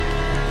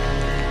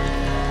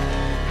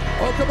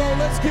Oh, come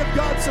on, let's give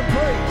God some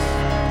praise.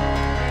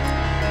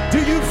 Do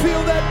you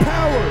feel that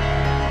power?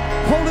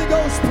 Holy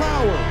Ghost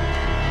power.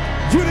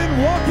 You didn't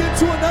walk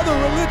into another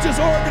religious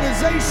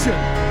organization.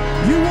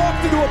 You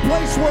walked into a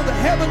place where the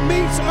heaven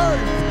meets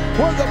earth,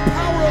 where the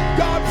power of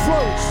God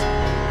flows.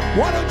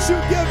 Why don't you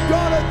give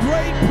God a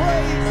great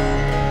praise?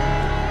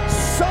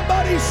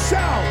 Somebody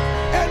shout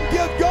and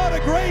give God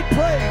a great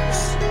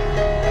praise.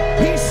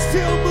 He's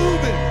still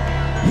moving.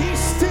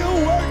 He's still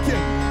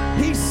working.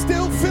 He's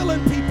still filling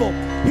people.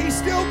 He's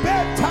still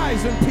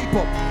baptizing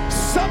people.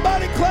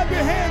 Somebody clap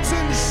your hands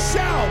and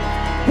shout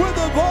with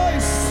a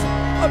voice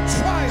of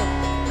triumph.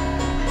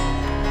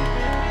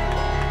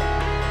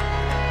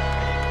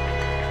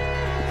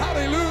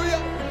 Hallelujah.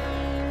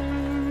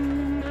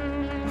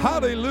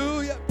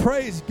 Hallelujah.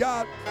 Praise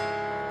God.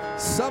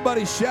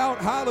 Somebody shout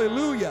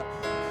hallelujah.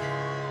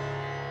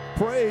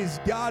 Praise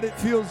God. It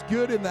feels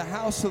good in the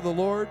house of the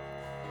Lord.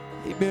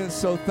 Amen.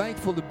 So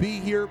thankful to be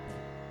here.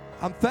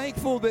 I'm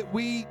thankful that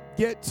we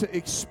get to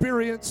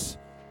experience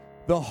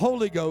the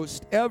Holy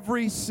Ghost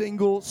every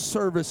single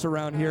service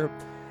around here.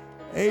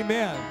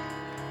 Amen.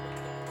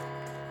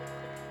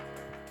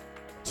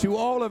 To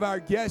all of our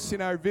guests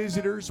and our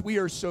visitors, we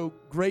are so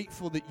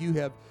grateful that you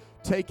have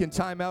taken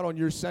time out on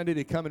your Sunday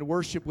to come and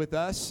worship with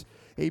us.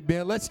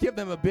 Amen. Let's give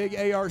them a big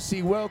ARC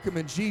welcome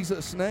in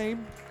Jesus'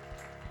 name.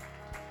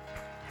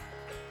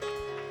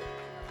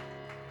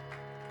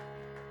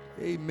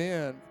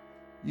 Amen.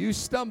 You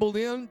stumbled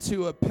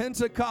into a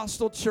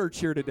Pentecostal church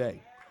here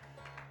today.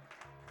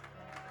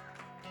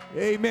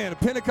 Amen. A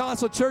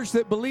Pentecostal church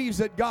that believes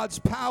that God's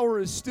power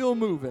is still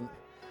moving.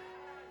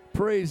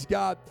 Praise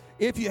God.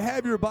 If you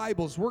have your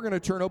Bibles, we're going to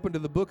turn open to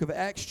the book of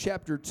Acts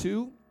chapter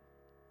 2.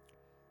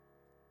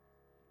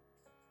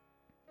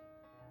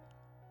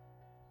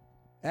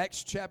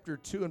 Acts chapter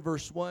 2 and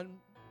verse 1.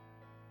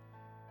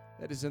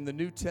 That is in the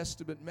New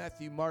Testament,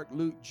 Matthew, Mark,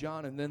 Luke,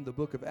 John, and then the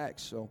book of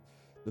Acts. So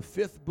the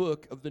fifth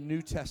book of the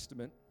New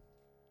Testament.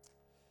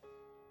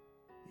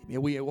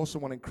 We also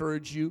want to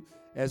encourage you,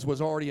 as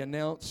was already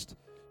announced,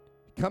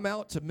 come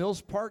out to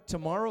Mills Park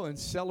tomorrow and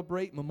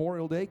celebrate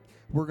Memorial Day.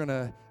 We're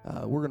gonna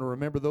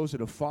remember those that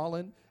have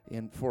fallen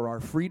and for our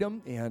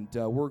freedom, and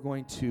we're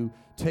going to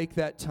take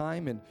that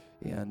time and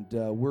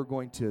we're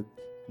going to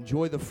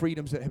enjoy the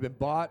freedoms that have been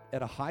bought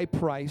at a high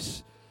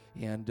price,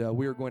 and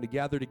we are going to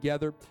gather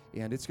together,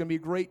 and it's going to be a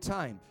great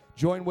time.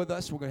 Join with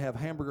us. We're going to have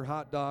hamburger,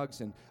 hot dogs,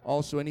 and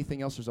also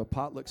anything else. There's a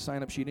potluck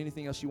sign-up sheet.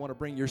 Anything else you want to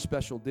bring, your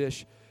special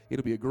dish.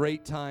 It'll be a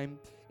great time.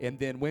 And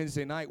then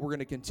Wednesday night, we're going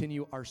to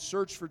continue our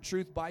Search for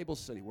Truth Bible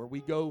study, where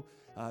we go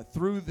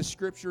through the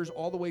Scriptures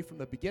all the way from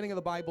the beginning of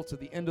the Bible to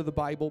the end of the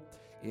Bible.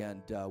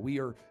 And we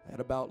are at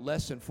about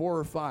lesson 4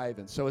 or 5.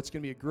 And so it's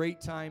going to be a great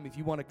time. If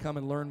you want to come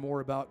and learn more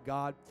about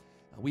God,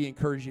 we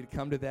encourage you to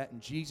come to that in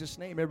Jesus'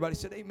 name. Everybody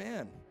said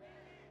amen.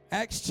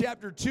 Acts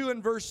chapter 2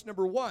 and verse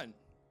number 1.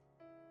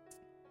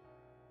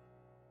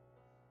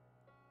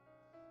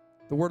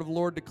 The word of the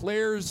Lord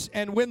declares,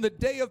 "And when the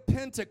day of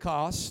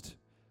Pentecost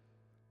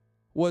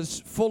was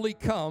fully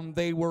come,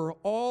 they were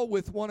all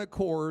with one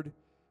accord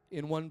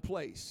in one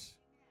place."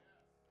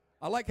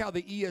 I like how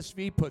the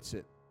ESV puts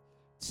it.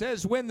 It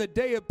says, when the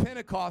day of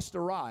Pentecost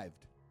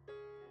arrived.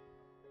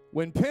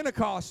 When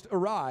Pentecost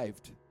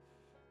arrived,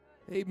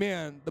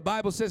 amen, the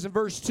Bible says in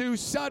verse 2,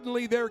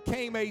 "Suddenly there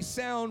came a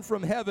sound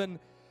from heaven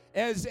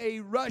as a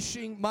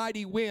rushing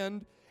mighty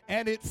wind,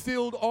 and it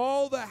filled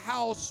all the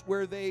house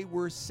where they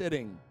were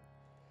sitting.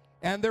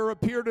 And there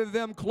appeared to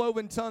them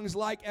cloven tongues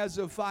like as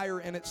of fire,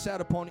 and it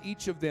sat upon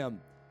each of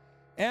them.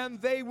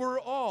 And they were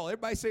all,"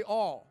 everybody say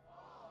all.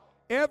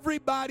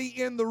 Everybody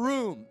in the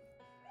room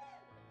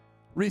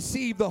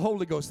received the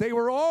Holy Ghost. They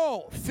were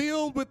all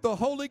filled with the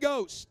Holy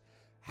Ghost.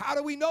 How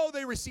do we know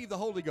they received the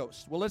Holy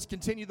Ghost? Well, let's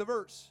continue the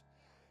verse.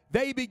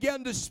 "They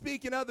began to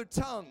speak in other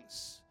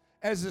tongues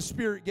as the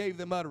Spirit gave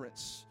them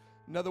utterance."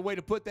 Another way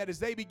to put that is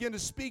they began to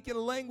speak in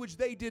a language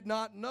they did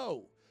not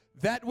know.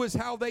 That was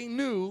how they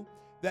knew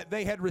that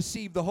they had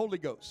received the Holy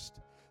Ghost.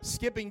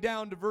 Skipping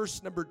down to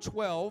verse number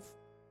 12.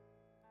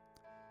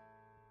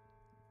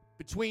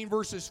 Between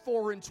verses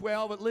 4 and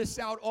 12, it lists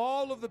out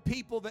all of the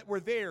people that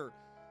were there.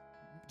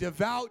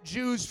 Devout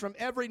Jews from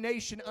every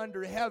nation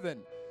under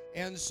heaven.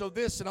 And so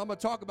this, and I'm going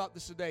to talk about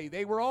this today,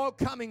 they were all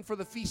coming for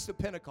the Feast of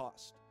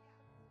Pentecost.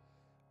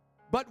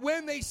 But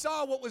when they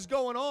saw what was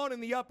going on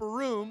in the upper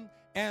room,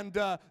 and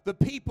the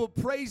people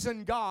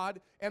praising God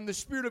and the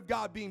Spirit of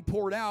God being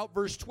poured out,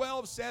 verse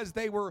 12 says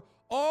they were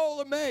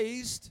all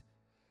amazed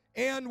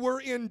and were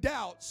in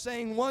doubt,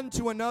 saying one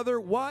to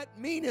another, "What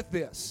meaneth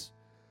this?"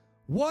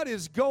 What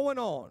is going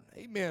on?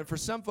 Amen. For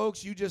some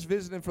folks, you just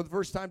visiting for the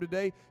first time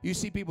today, you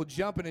see people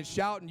jumping and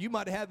shouting. You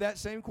might have had that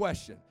same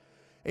question.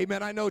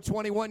 Amen. I know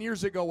 21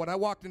 years ago when I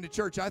walked into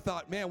church, I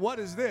thought, man, what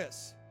is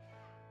this?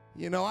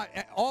 You know,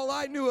 all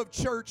I knew of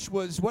church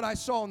was what I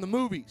saw in the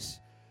movies.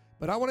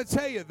 But I want to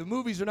tell you, the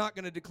movies are not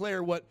going to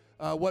declare what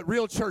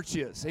real church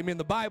is. Amen.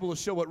 The Bible will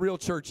show what real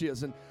church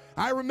is. And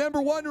I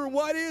remember wondering,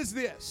 what is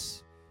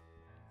this?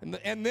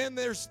 And then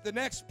there's the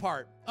next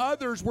part.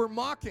 Others were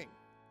mocking.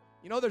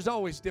 You know, there's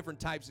always different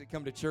types that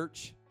come to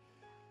church.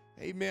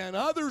 Amen.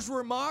 Others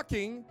were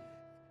mocking,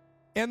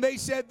 and they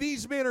said,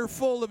 these men are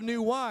full of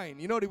new wine.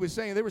 You know what he was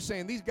saying? They were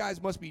saying, these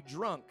guys must be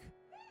drunk.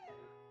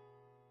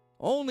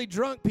 Only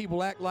drunk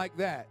people act like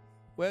that.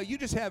 Well, you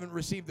just haven't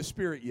received the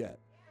Spirit yet.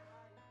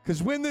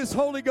 Because when this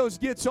Holy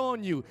Ghost gets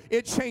on you,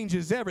 it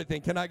changes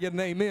everything. Can I get an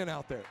amen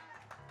out there?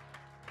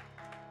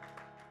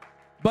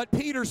 But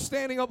Peter,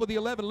 standing up with the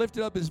 11,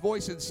 lifted up his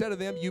voice and said to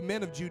them, you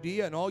men of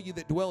Judea and all you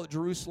that dwell at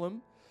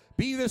Jerusalem,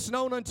 be this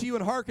known unto you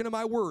and hearken to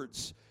my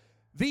words.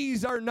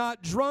 These are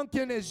not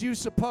drunken as you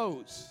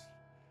suppose.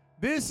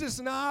 This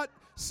is not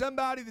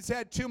somebody that's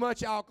had too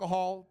much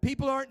alcohol.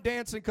 People aren't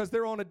dancing because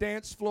they're on a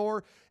dance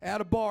floor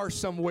at a bar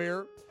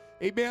somewhere.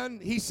 Amen.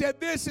 He said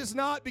this is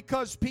not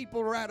because people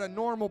are at a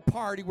normal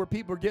party where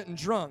people are getting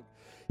drunk.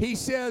 He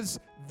says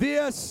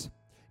this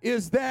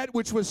is that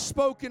which was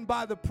spoken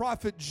by the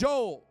prophet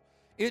Joel.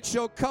 It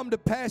shall come to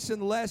pass in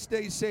the last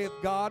days, saith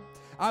God,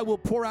 I will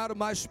pour out of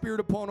my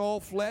Spirit upon all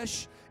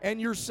flesh, and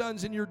your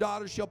sons and your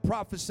daughters shall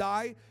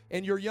prophesy,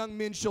 and your young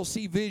men shall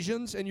see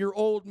visions, and your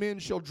old men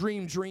shall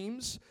dream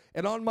dreams.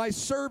 And on my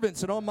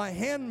servants and on my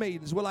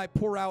handmaidens will I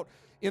pour out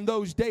in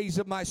those days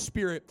of my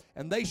Spirit,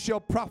 and they shall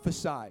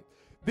prophesy.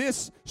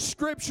 This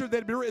scripture that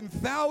had been written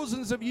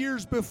thousands of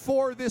years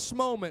before this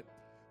moment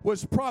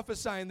was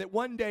prophesying that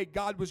one day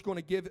God was going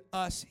to give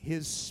us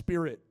His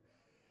Spirit.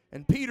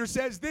 And Peter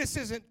says this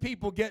isn't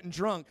people getting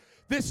drunk.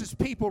 This is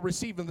people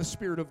receiving the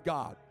Spirit of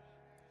God.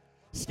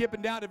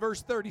 Skipping down to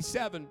verse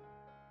 37,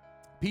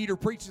 Peter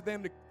preaches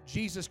them to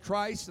Jesus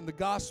Christ and the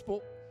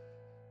gospel.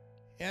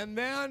 And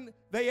then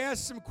they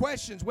asked some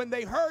questions. When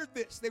they heard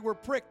this, they were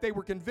pricked. They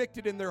were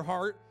convicted in their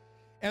heart.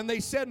 And they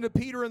said unto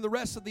Peter and the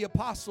rest of the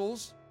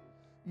apostles,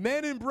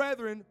 men and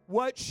brethren,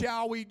 what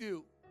shall we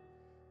do?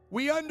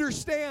 We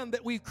understand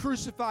that we've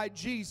crucified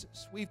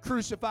Jesus. We've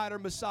crucified our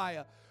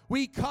Messiah.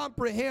 We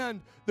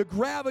comprehend the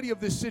gravity of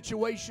this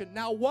situation.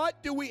 Now,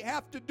 what do we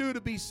have to do to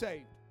be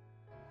saved?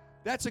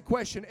 That's a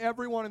question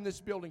everyone in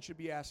this building should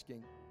be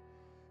asking.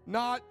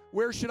 Not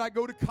where should I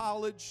go to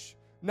college?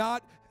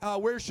 Not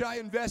where should I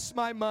invest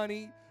my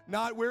money?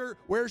 Not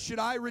where should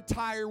I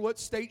retire? What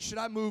state should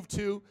I move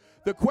to?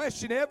 The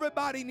question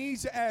everybody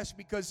needs to ask,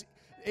 because,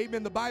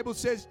 amen, the Bible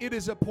says it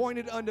is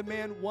appointed unto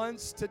man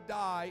once to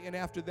die, and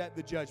after that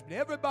the judgment.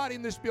 Everybody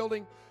in this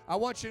building, I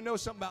want you to know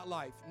something about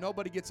life.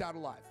 Nobody gets out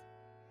alive.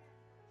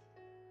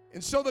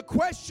 And so the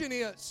question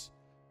is,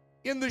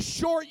 in the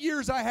short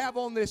years I have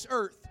on this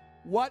earth,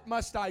 what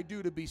must I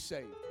do to be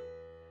saved?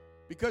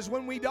 Because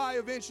when we die,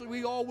 eventually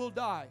we all will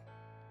die.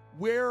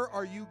 Where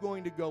are you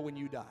going to go when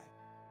you die?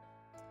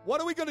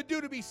 What are we going to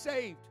do to be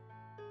saved?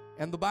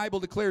 And the Bible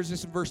declares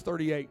this in verse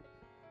 38.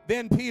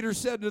 Then Peter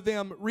said to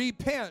them,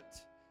 repent.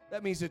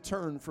 That means to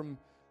turn from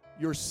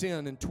your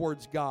sin and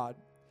towards God.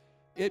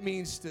 It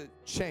means to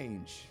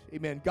change.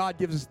 Amen. God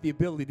gives us the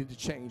ability to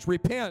change.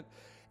 Repent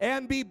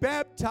and be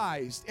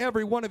baptized,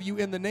 every one of you,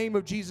 in the name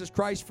of Jesus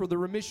Christ for the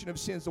remission of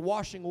sins, the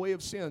washing away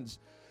of sins.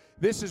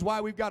 This is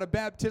why we've got a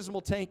baptismal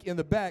tank in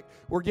the back.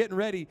 We're getting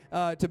ready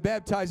to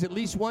baptize at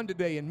least one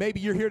today. And maybe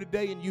you're here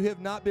today and you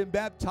have not been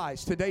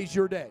baptized. Today's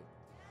your day.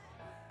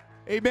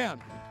 Amen.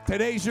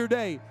 Today's your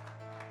day.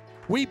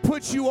 We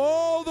put you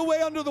all the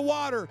way under the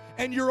water,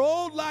 and your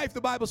old life,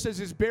 the Bible says,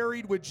 is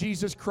buried with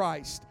Jesus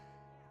Christ.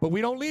 But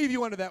we don't leave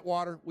you under that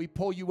water. We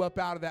pull you up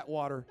out of that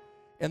water.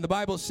 And the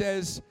Bible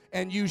says,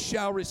 and you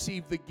shall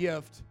receive the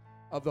gift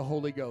of the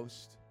Holy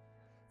Ghost.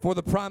 For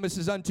the promise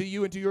is unto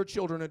you and to your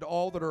children and to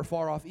all that are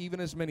far off,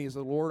 even as many as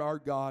the Lord our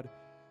God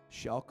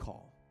shall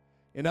call.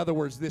 In other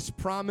words, this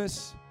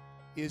promise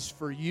is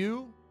for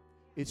you,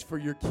 it's for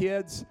your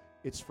kids,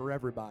 it's for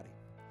everybody.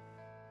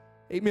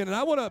 Amen. And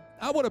I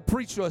want to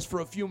preach to us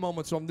for a few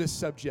moments on this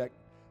subject.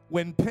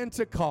 When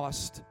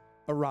Pentecost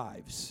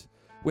arrives.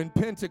 When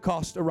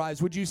Pentecost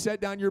arrives. Would you set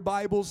down your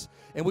Bibles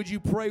and would you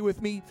pray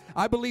with me?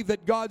 I believe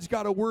that God's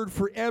got a word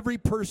for every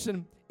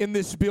person in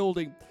this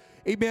building.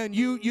 Amen.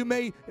 You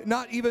may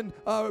not even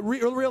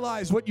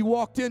realize what you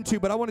walked into,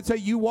 but I want to tell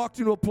you, you walked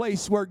into a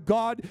place where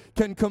God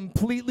can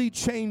completely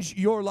change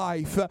your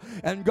life.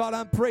 And God,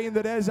 I'm praying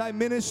that as I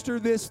minister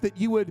this, that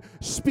you would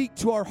speak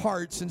to our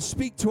hearts and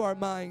speak to our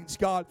minds,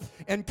 God,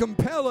 and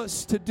compel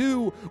us to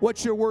do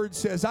what your word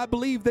says. I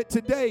believe that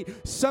today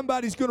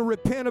somebody's going to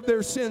repent of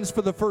their sins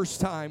for the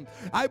first time.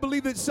 I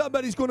believe that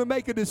somebody's going to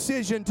make a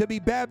decision to be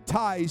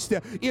baptized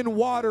in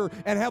water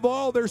and have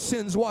all their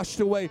sins washed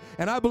away.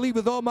 And I believe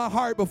with all my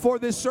heart, before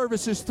this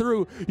service is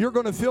through, you're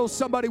going to fill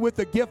somebody with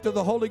the gift of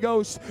the Holy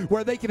Ghost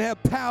where they can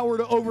have power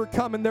to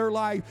overcome in their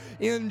life.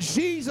 In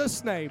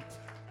Jesus' name.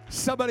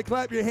 Somebody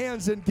clap your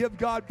hands and give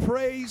God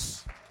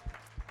praise.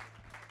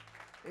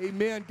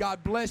 Amen.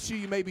 God bless you.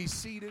 You may be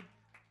seated.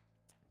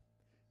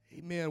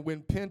 Amen.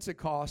 When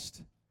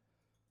Pentecost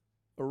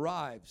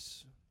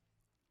arrives,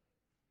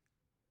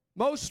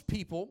 most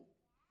people,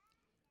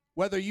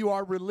 whether you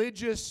are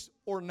religious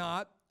or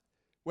not,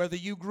 whether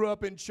you grew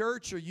up in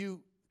church or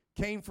you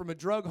came from a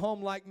drug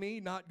home like me,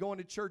 not going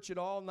to church at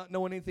all, not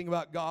knowing anything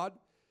about God,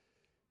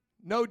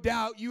 no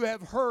doubt you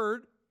have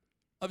heard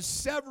of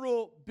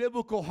several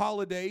biblical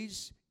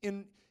holidays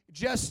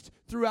just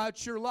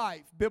throughout your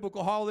life.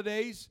 Biblical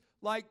holidays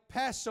like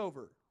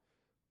Passover,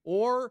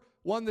 or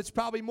one that's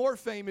probably more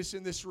famous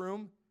in this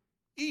room,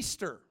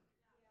 Easter.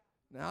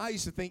 Now, I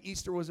used to think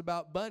Easter was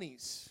about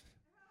bunnies,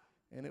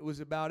 and it was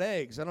about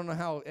eggs. I don't know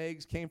how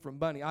eggs came from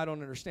bunny. I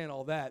don't understand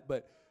all that,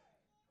 but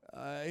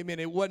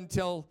it wasn't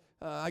until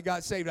I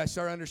got saved I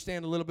started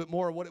understanding a little bit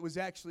more of what it was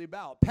actually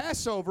about.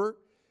 Passover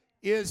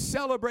is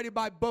celebrated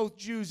by both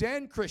Jews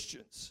and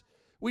Christians.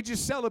 We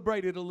just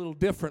celebrate it a little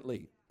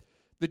differently.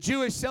 The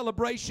Jewish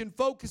celebration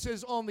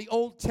focuses on the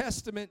Old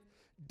Testament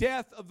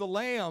death of the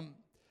Lamb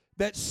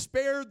that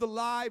spared the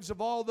lives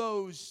of all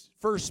those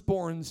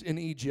firstborns in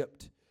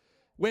Egypt.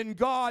 When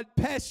God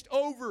passed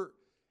over,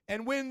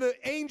 and when the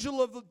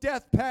angel of the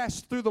death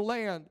passed through the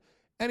land,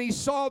 and he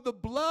saw the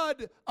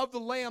blood of the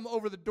Lamb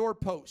over the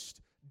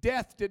doorpost,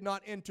 death did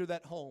not enter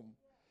that home.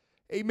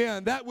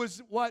 Amen. That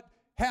was what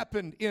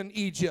happened in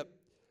Egypt.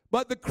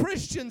 But the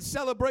Christian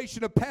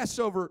celebration of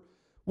Passover,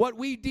 what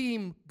we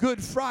deem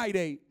Good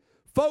Friday,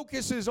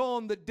 focuses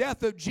on the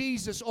death of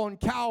Jesus on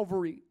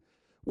Calvary,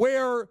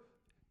 where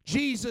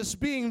Jesus,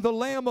 being the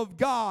Lamb of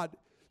God,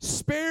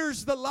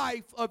 spares the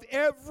life of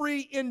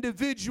every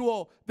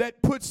individual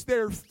that puts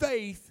their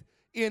faith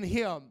in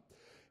Him.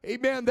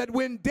 Amen. That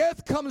when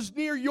death comes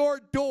near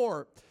your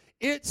door,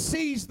 it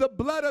sees the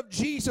blood of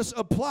Jesus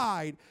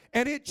applied,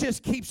 and it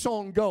just keeps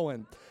on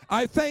going.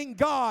 I thank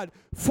God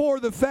for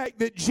the fact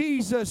that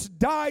Jesus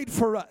died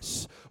for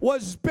us,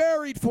 was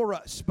buried for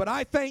us. But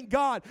I thank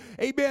God,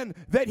 amen,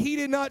 that He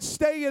did not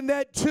stay in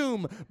that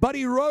tomb, but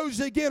He rose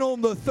again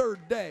on the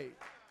third day.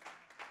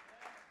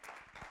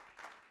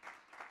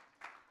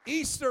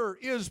 Easter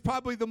is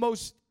probably the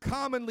most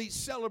commonly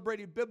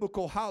celebrated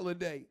biblical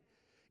holiday.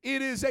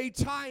 It is a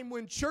time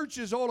when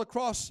churches all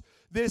across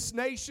this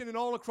nation and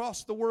all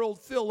across the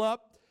world fill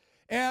up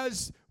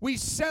as we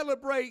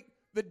celebrate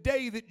the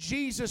day that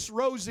Jesus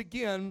rose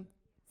again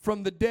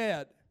from the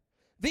dead.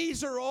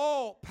 These are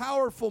all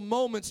powerful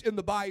moments in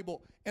the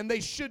Bible, and they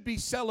should be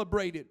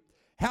celebrated.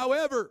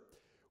 However,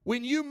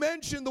 when you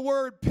mention the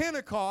word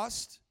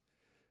Pentecost,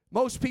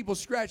 most people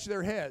scratch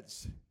their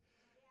heads.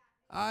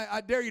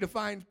 I dare you to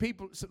find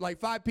people, like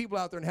 5 people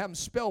out there, and have them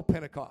spell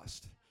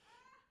Pentecost.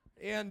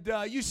 And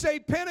you say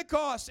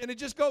Pentecost, and it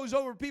just goes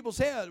over people's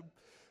head.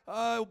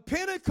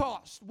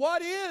 Pentecost,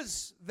 what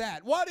is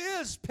that? What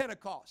is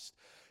Pentecost?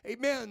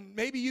 Amen.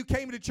 Maybe you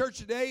came to church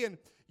today and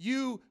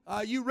you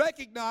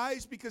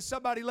recognize, because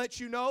somebody let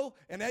you know,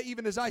 and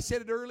even as I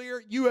said it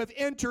earlier, you have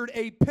entered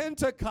a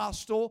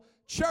Pentecostal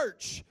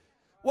church.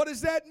 What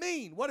does that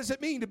mean? What does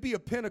it mean to be a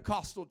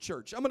Pentecostal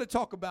church? I'm going to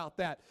talk about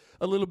that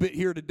a little bit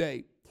here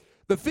today.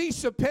 The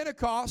Feast of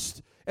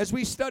Pentecost, as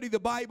we study the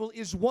Bible,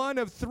 is one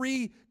of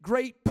 3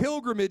 great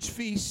pilgrimage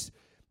feasts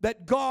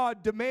that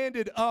God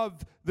demanded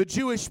of the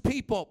Jewish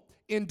people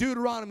in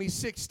Deuteronomy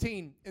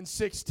 16 and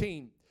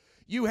 16.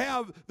 You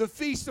have the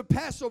Feast of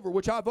Passover,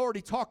 which I've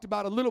already talked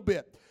about a little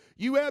bit.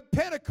 You have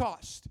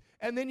Pentecost,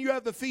 and then you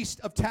have the Feast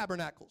of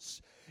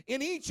Tabernacles.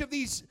 In each of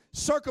these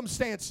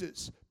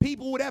circumstances,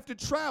 people would have to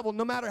travel,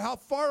 no matter how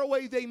far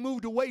away they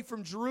moved away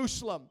from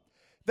Jerusalem.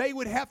 They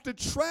would have to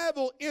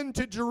travel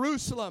into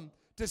Jerusalem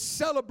to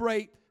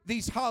celebrate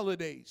these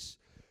holidays.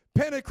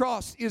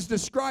 Pentecost is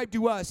described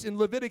to us in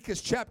Leviticus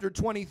chapter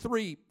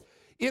 23.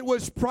 It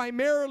was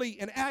primarily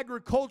an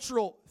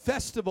agricultural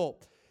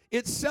festival.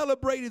 It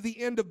celebrated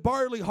the end of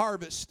barley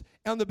harvest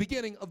and the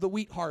beginning of the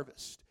wheat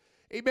harvest.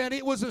 Amen.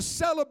 It was a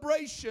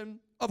celebration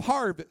of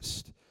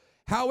harvest.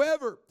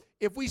 However,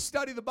 if we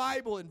study the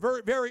Bible and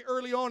very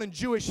early on in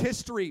Jewish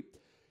history,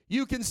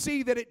 you can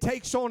see that it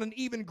takes on an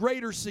even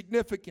greater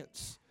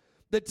significance.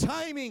 The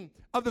timing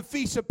of the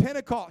Feast of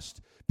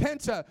Pentecost,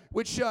 Penta,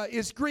 which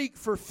is Greek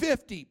for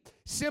 50,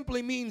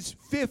 simply means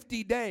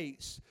 50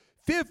 days.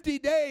 50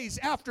 days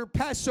after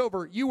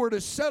Passover, you were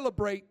to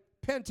celebrate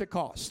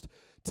Pentecost.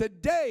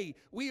 Today,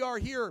 we are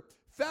here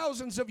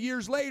thousands of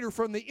years later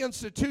from the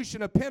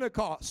institution of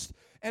Pentecost,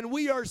 and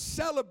we are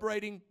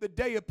celebrating the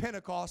day of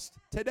Pentecost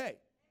today.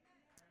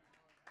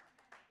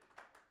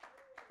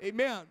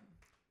 Amen.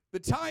 The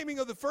timing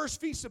of the first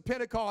Feast of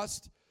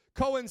Pentecost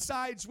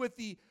coincides with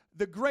the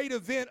great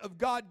event of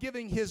God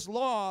giving His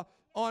law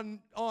on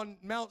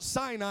Mount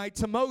Sinai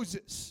to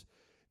Moses.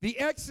 The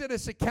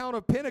Exodus account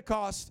of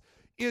Pentecost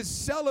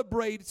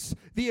celebrates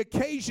the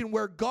occasion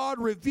where God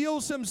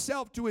reveals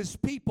Himself to His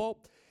people,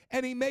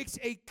 and He makes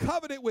a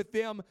covenant with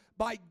them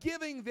by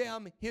giving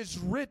them His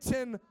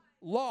written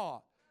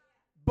law.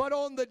 But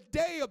on the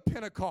day of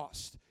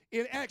Pentecost,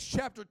 in Acts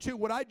chapter 2,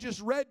 what I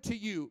just read to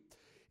you,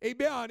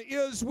 amen,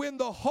 is when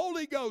the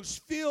Holy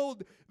Ghost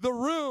filled the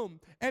room,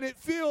 and it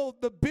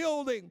filled the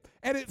building,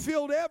 and it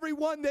filled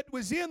everyone that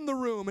was in the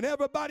room and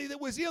everybody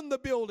that was in the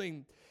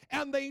building.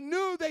 And they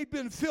knew they'd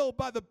been filled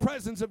by the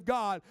presence of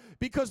God,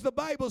 because the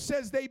Bible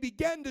says they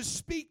began to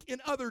speak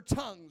in other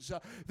tongues.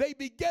 They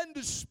began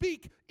to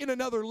speak in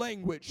another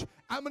language.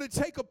 I'm going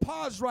to take a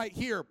pause right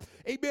here.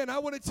 Amen. I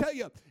want to tell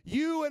you,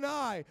 you and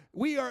I,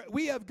 we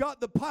have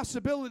got the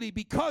possibility,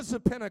 because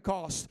of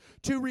Pentecost,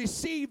 to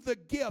receive the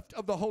gift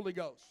of the Holy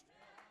Ghost.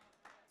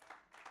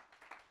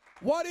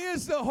 What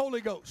is the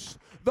Holy Ghost?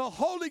 The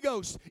Holy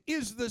Ghost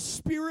is the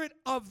Spirit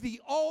of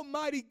the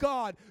Almighty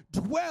God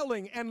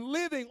dwelling and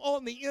living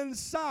on the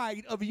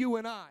inside of you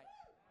and I.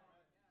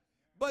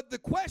 But the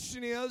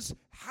question is,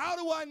 how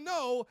do I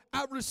know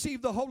I've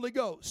received the Holy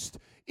Ghost?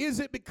 Is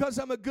it because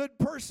I'm a good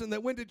person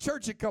that went to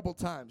church a couple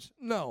times?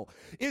 No.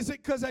 Is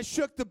it because I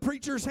shook the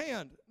preacher's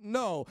hand?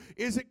 No.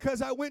 Is it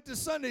because I went to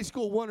Sunday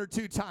school 1 or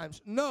 2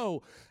 times?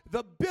 No.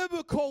 The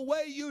biblical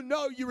way you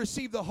know you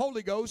received the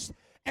Holy Ghost,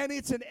 and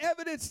it's an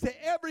evidence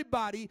to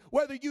everybody,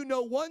 whether you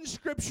know one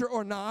scripture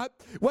or not,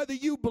 whether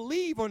you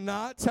believe or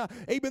not.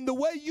 Amen. The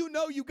way you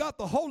know you got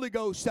the Holy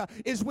Ghost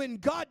is when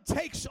God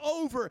takes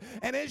over,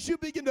 and as you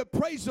begin to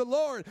praise the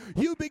Lord,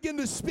 you begin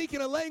to speak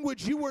in a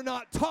language you were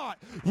not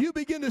taught. You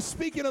begin to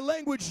speak in a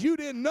language you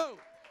didn't know.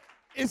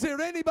 Is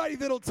there anybody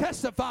that'll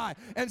testify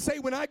and say,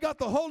 when I got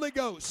the Holy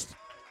Ghost,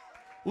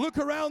 look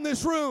around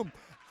this room,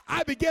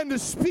 I began to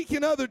speak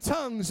in other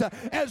tongues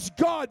as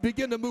God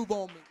began to move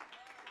on me.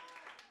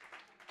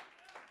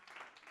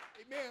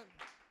 Amen.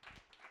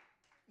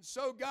 And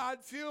so God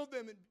filled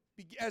them,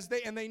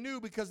 and they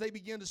knew because they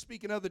began to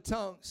speak in other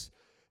tongues.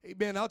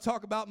 Amen. I'll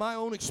talk about my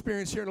own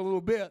experience here in a little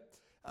bit.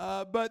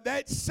 But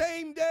that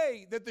same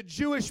day that the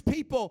Jewish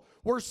people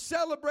were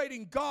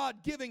celebrating God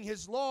giving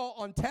His law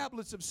on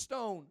tablets of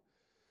stone,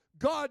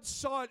 God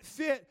saw it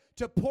fit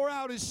to pour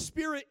out His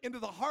Spirit into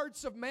the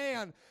hearts of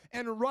man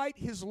and write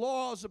His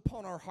laws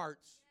upon our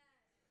hearts.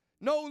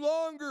 No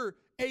longer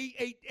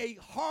a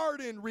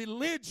hardened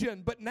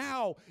religion, but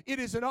now it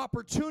is an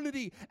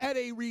opportunity at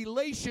a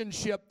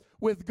relationship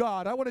with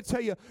God. I want to tell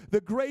you,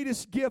 the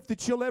greatest gift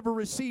that you'll ever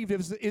receive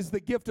is the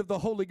gift of the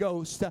Holy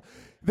Ghost.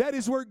 That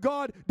is where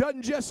God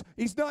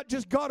He's not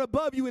just God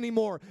above you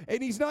anymore,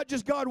 and He's not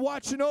just God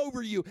watching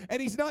over you,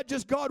 and He's not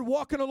just God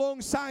walking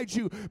alongside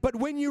you, but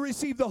when you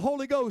receive the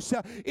Holy Ghost,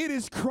 it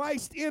is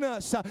Christ in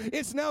us.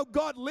 It's now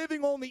God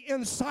living on the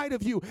inside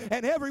of you,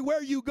 and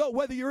everywhere you go,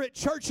 whether you're at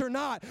church or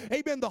not,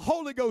 amen, the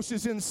Holy Ghost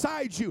is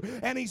inside you,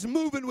 and He's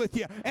moving with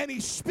you, and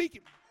He's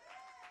speaking.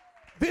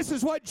 This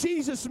is what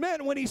Jesus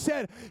meant when He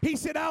said,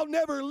 I'll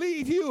never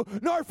leave you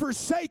nor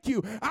forsake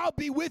you. I'll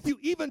be with you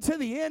even to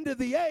the end of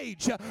the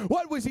age.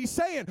 What was He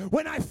saying?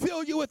 When I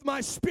fill you with my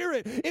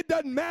Spirit, it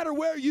doesn't matter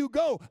where you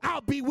go.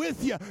 I'll be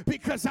with you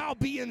because I'll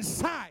be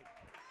inside.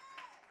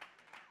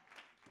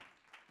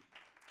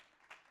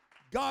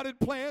 God had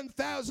planned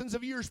thousands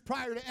of years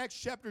prior to Acts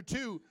chapter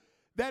 2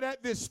 that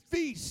at this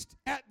feast,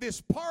 at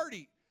this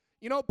party,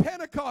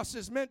 Pentecost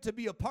is meant to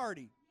be a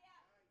party.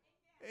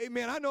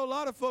 Amen. I know a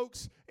lot of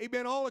folks,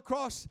 amen, all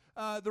across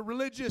the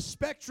religious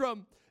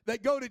spectrum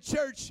that go to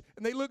church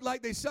and they look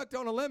like they sucked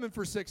on a lemon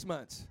for 6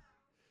 months.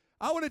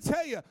 I want to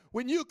tell you,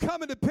 when you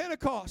come into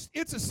Pentecost,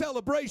 it's a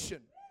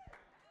celebration.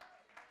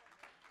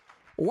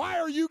 Why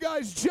are you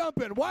guys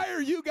jumping? Why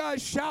are you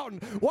guys shouting?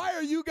 Why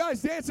are you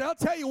guys dancing? I'll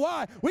tell you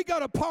why. We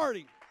got a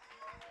party.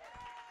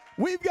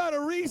 We've got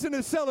a reason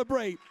to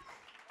celebrate.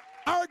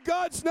 Our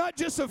God's not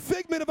just a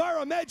figment of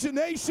our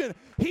imagination.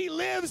 He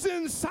lives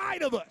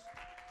inside of us.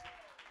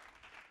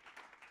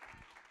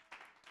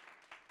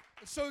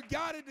 So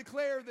God had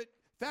declared that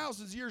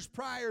thousands of years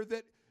prior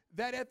that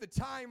at the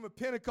time of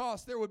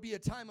Pentecost there would be a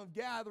time of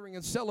gathering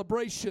and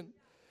celebration.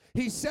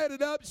 He set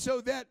it up so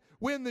that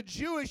when the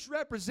Jewish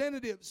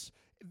representatives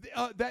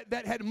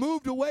that had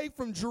moved away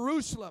from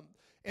Jerusalem,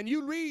 and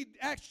you read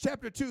Acts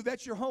chapter 2,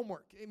 that's your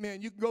homework.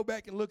 Amen. You can go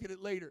back and look at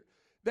it later.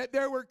 That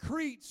there were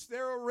Cretes,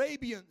 there were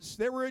Arabians,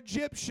 there were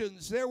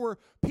Egyptians, there were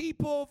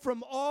people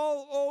from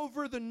all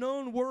over the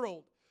known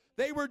world.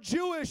 They were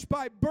Jewish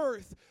by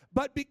birth,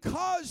 but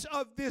because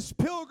of this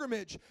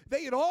pilgrimage,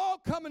 they had all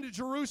come into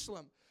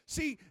Jerusalem.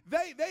 See,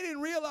 they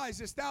didn't realize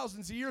this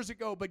thousands of years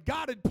ago, but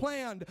God had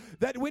planned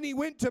that when He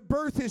went to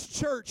birth His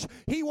church,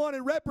 He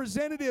wanted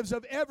representatives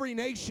of every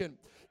nation.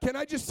 Can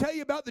I just tell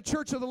you about the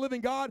Church of the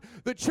Living God?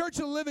 The Church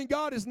of the Living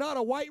God is not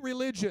a white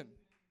religion.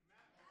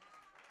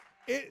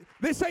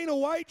 This ain't a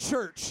white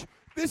church.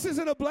 This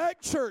isn't a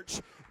black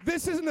church.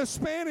 This isn't a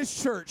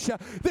Spanish church.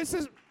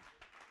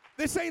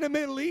 This ain't a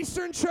Middle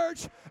Eastern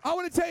church. I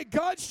want to tell you,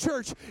 God's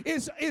church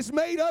is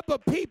made up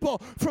of people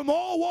from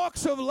all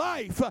walks of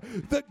life.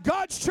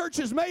 God's church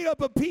is made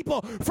up of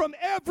people from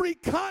every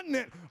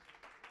continent.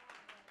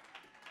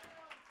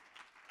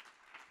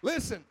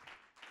 Listen,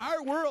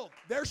 our world,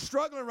 they're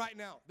struggling right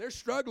now. They're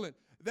struggling.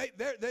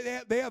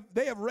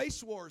 They have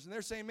race wars, and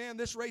they're saying, man,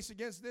 this race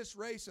against this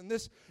race and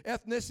this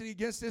ethnicity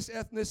against this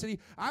ethnicity.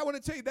 I want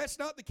to tell you, that's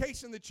not the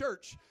case in the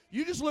church.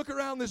 You just look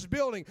around this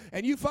building,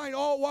 and you find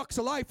all walks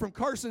of life from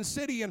Carson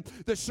City and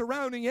the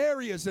surrounding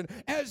areas. And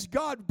as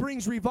God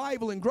brings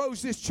revival and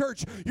grows this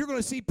church, you're going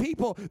to see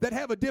people that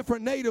have a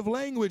different native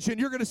language, and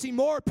you're going to see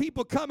more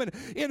people coming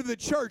into the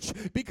church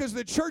because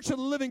the Church of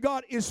the Living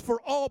God is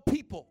for all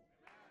people.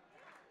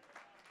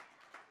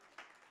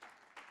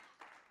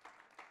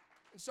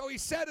 So He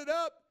set it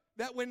up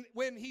that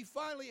when He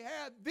finally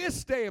had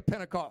this day of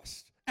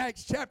Pentecost,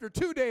 Acts chapter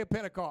 2 day of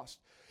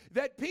Pentecost,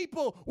 that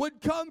people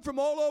would come from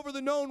all over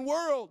the known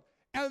world,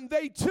 and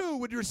they too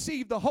would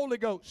receive the Holy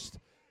Ghost.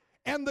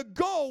 And the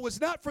goal was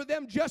not for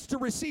them just to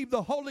receive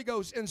the Holy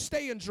Ghost and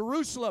stay in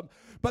Jerusalem,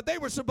 but they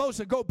were supposed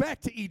to go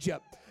back to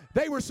Egypt.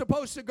 They were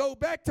supposed to go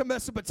back to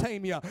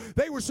Mesopotamia.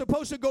 They were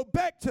supposed to go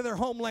back to their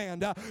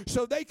homeland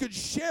so they could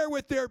share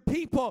with their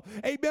people,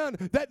 amen,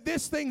 that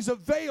this thing's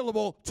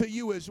available to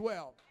you as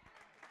well.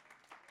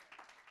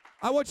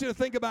 I want you to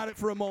think about it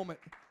for a moment.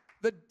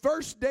 The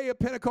first day of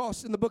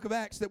Pentecost in the book of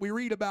Acts that we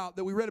read about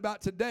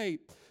today,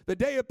 the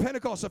day of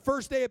Pentecost, the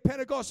first day of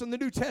Pentecost in the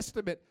New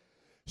Testament,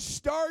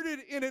 started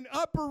in an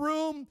upper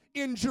room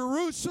in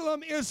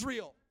Jerusalem,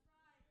 Israel.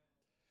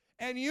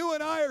 And you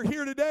and I are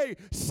here today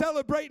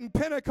celebrating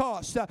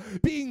Pentecost,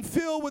 being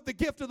filled with the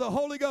gift of the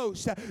Holy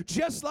Ghost,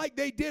 just like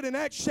they did in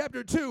Acts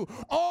chapter 2,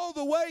 all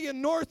the way in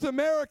North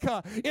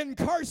America, in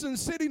Carson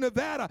City,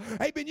 Nevada.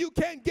 Amen. You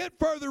can't get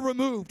further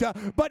removed,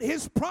 but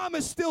His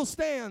promise still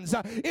stands.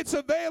 It's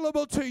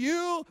available to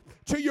you,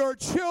 to your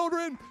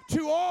children,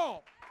 to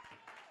all.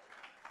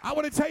 I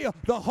want to tell you,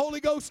 the Holy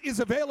Ghost is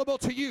available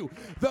to you.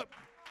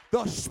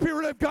 The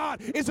Spirit of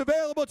God is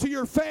available to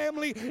your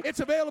family.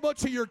 It's available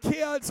to your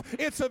kids.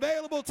 It's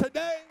available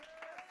today.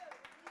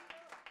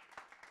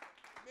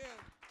 Man,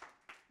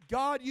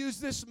 God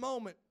used this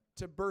moment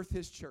to birth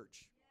His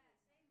church.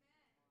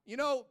 You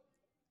know,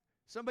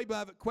 some people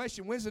have a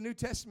question, when's the New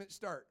Testament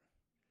start?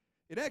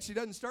 It actually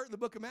doesn't start in the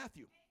book of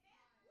Matthew.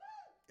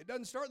 It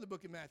doesn't start in the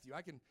book of Matthew.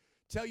 I can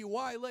tell you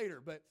why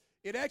later, but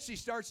it actually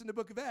starts in the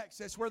book of Acts.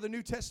 That's where the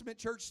New Testament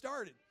church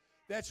started.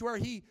 That's where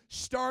He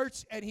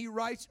starts and He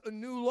writes a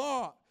new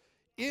law.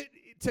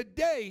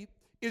 Today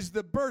is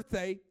the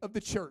birthday of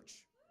the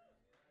church.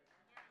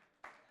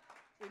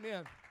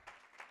 Amen.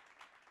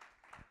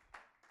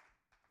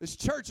 This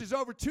church is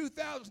over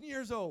 2,000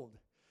 years old.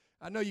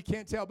 I know you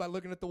can't tell by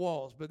looking at the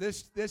walls, but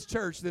this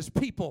church, this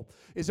people,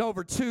 is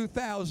over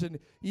 2,000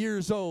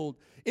 years old.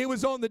 It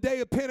was on the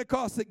day of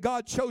Pentecost that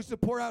God chose to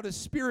pour out His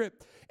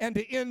Spirit and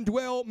to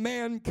indwell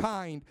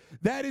mankind.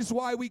 That is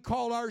why we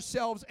call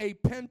ourselves a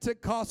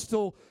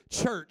Pentecostal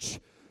church,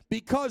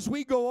 because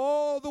we go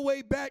all the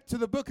way back to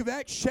the book of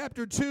Acts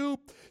chapter 2,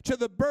 to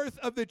the birth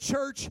of the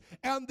church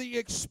and the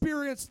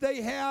experience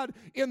they had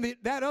in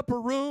that upper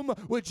room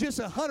with just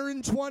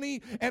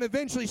 120 and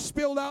eventually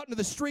spilled out into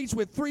the streets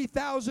with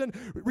 3,000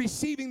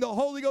 receiving the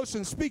Holy Ghost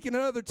and speaking in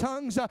other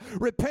tongues,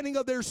 repenting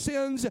of their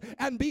sins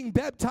and being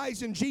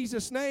baptized in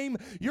Jesus' name.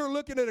 You're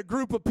looking at a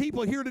group of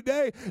people here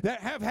today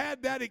that have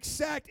had that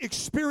exact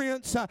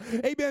experience,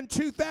 amen,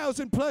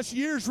 2,000 plus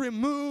years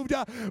removed,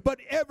 but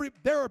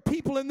there are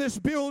people in this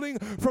building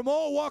from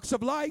all walks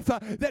of life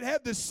that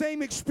had the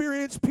same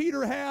experience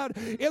Peter had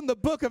in the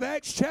book of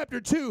Acts chapter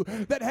 2,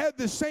 that had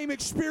the same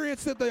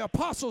experience that the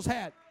apostles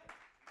had.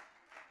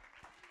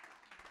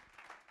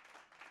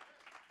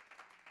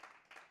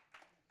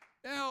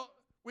 Now,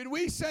 when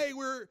we say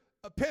we're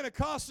a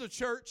Pentecostal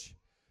church,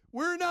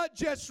 we're not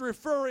just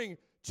referring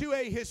to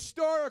a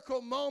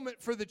historical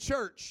moment for the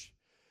church.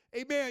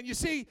 Amen. You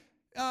see,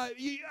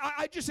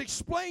 I just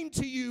explained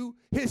to you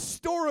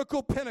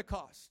historical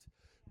Pentecost.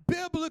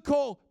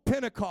 Biblical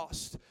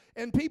Pentecost.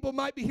 And people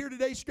might be here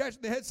today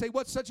scratching their head and say,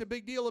 what's such a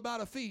big deal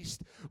about a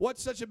feast?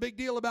 What's such a big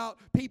deal about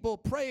people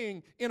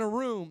praying in a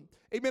room?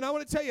 Amen. I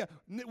want to tell you,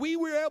 we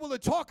were able to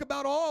talk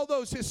about all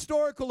those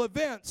historical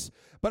events.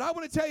 But I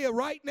want to tell you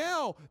right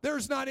now,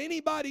 there's not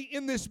anybody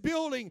in this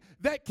building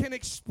that can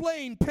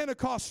explain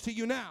Pentecost to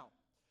you now.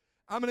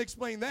 I'm going to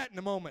explain that in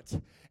a moment.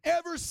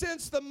 Ever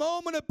since the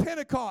moment of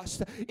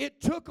Pentecost,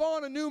 it took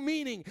on a new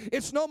meaning.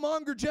 It's no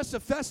longer just a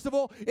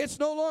festival. It's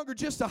no longer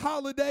just a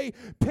holiday.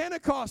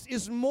 Pentecost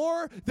is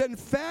more than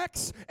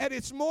facts, and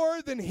it's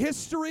more than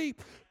history.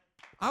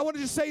 I want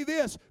to just say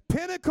this.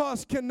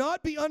 Pentecost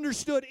cannot be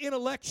understood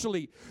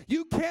intellectually.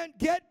 You can't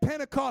get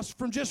Pentecost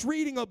from just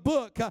reading a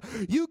book.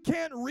 You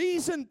can't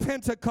reason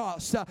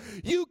Pentecost.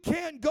 You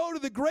can't go to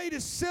the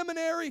greatest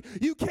seminary.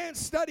 You can't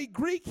study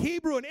Greek,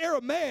 Hebrew, and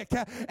Aramaic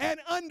and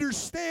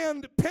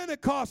understand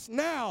Pentecost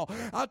now.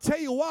 I'll tell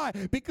you why.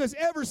 Because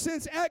ever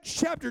since Acts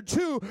chapter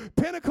 2,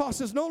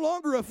 Pentecost is no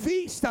longer a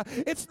feast.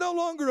 It's no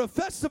longer a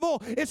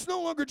festival. It's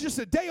no longer just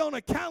a day on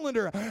a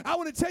calendar. I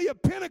want to tell you,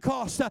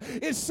 Pentecost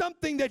is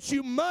something that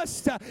you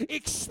must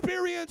experience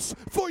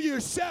for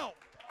yourself.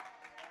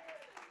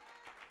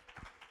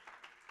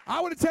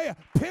 I want to tell you,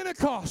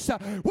 Pentecost,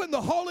 when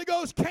the Holy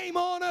Ghost came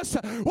on us,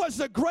 was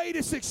the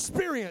greatest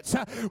experience.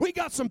 We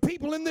got some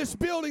people in this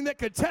building that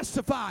could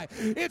testify.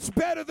 It's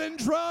better than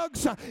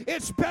drugs.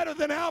 It's better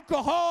than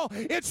alcohol.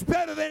 It's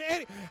better than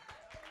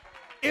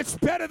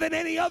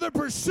any other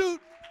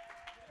pursuit.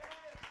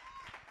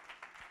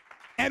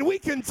 And we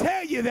can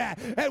tell you that,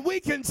 and we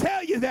can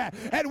tell you that,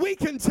 and we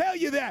can tell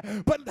you that.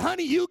 But,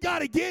 honey, you got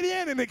to get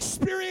in and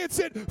experience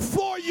it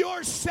for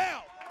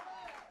yourself.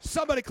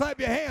 Somebody clap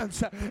your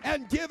hands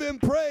and give Him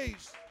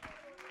praise.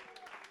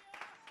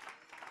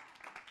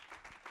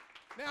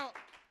 Now,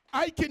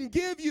 I can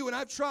give you, and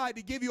I've tried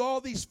to give you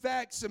all these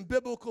facts and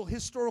biblical,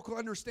 historical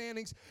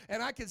understandings,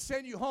 and I can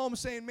send you home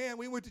saying, man,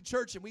 we went to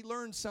church and we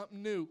learned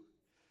something new.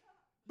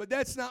 But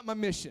that's not my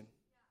mission.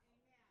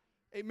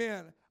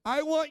 Amen.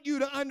 I want you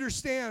to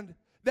understand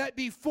that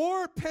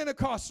before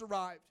Pentecost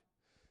arrived,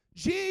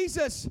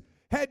 Jesus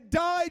had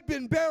died,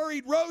 been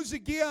buried, rose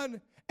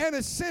again, and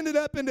ascended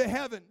up into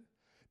heaven.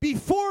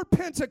 Before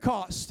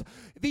Pentecost,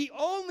 the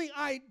only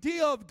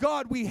idea of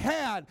God we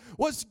had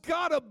was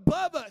God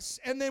above us.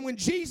 And then when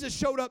Jesus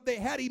showed up, they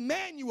had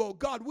Emmanuel,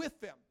 God with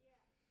them.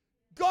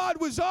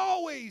 God was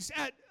always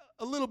at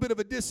a little bit of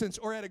a distance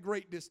or at a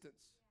great distance.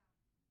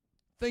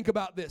 Think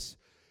about this.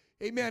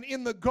 Amen.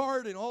 In the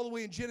garden, all the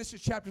way in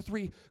Genesis chapter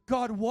 3,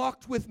 God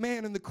walked with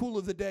man in the cool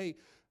of the day.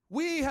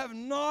 We have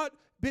not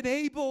been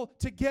able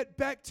to get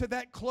back to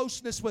that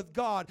closeness with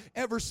God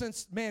ever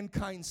since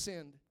mankind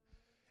sinned.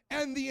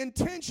 And the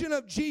intention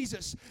of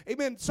Jesus,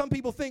 amen, some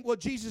people think, well,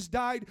 Jesus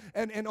died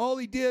and all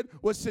he did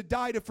was to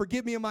die to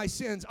forgive me of my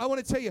sins. I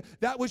want to tell you,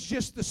 that was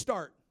just the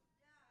start.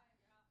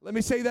 Let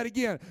me say that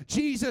again.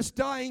 Jesus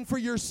dying for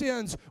your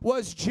sins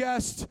was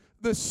just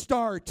the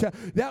start.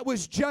 That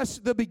was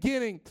just the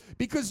beginning.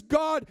 Because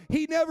God,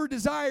 he never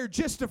desired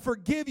just to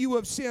forgive you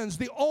of sins.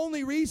 The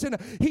only reason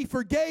he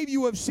forgave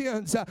you of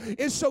sins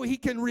is so he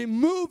can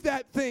remove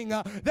that thing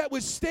that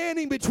was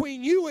standing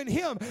between you and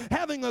him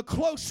having a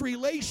close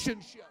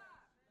relationship.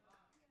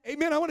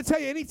 Amen. I want to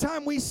tell you,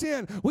 anytime we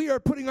sin, we are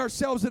putting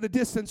ourselves at a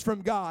distance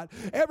from God.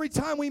 Every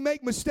time we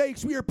make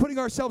mistakes, we are putting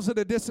ourselves at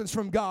a distance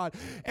from God.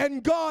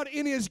 And God,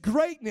 in his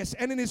greatness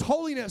and in his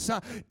holiness,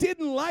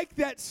 didn't like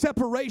that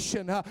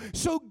separation.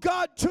 So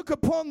God took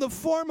upon the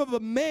form of a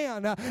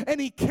man, and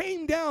he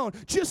came down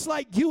just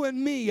like you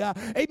and me.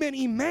 Amen.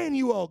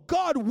 Emmanuel,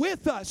 God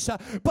with us.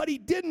 But he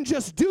didn't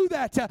just do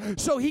that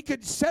so he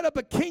could set up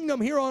a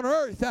kingdom here on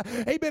earth.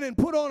 Amen. And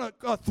put on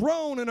a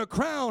throne and a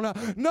crown.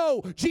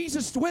 No,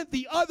 Jesus went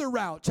the other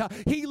route.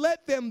 He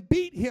let them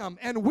beat him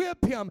and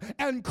whip him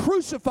and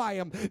crucify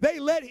him.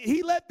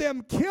 He let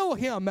them kill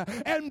him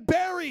and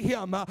bury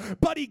him.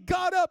 But he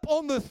got up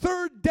on the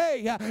third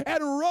day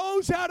and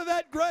rose out of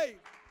that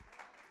grave.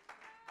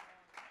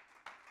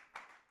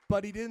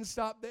 But he didn't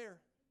stop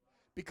there,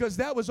 because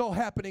that was all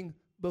happening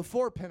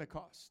before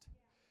Pentecost.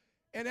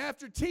 And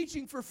after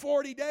teaching for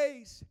 40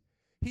 days,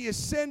 he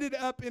ascended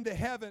up into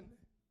heaven.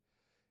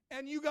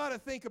 And you got to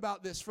think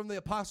about this from the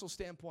apostle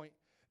standpoint.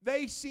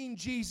 They seen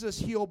Jesus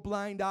heal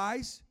blind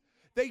eyes.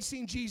 They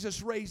seen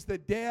Jesus raise the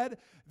dead.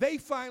 They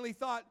finally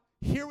thought,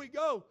 here we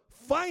go.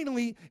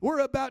 Finally,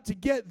 we're about to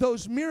get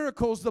those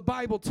miracles the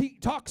Bible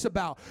talks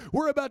about.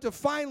 We're about to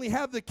finally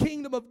have the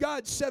kingdom of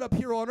God set up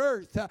here on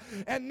earth.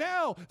 And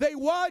now they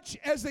watch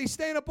as they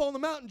stand up on the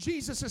mountain,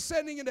 Jesus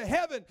ascending into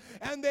heaven.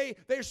 And they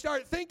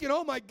start thinking,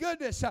 oh my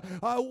goodness,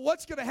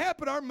 what's going to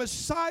happen? Our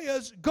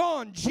Messiah's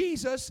gone.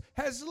 Jesus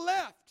has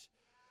left.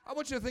 I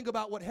want you to think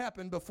about what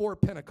happened before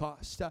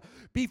Pentecost.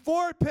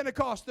 Before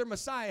Pentecost, their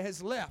Messiah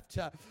has left.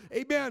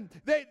 Amen.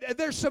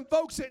 There's some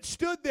folks that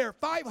stood there,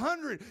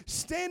 500,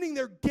 standing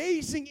there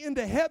gazing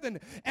into heaven,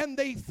 and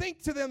they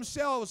think to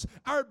themselves,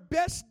 our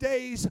best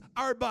days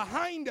are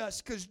behind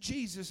us because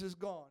Jesus is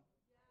gone.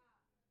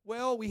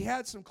 Well, we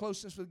had some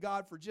closeness with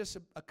God for just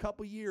a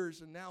couple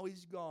years, and now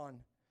he's gone.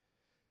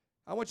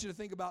 I want you to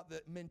think about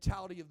the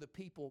mentality of the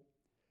people.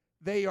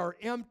 They are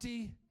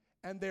empty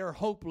and they are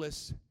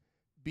hopeless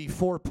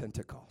before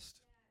Pentecost.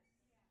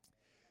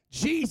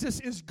 Jesus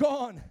is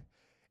gone.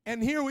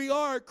 And here we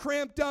are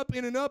cramped up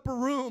in an upper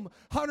room,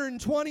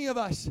 120 of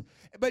us.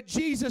 But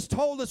Jesus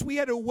told us we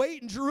had to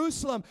wait in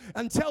Jerusalem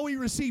until we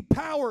received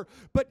power.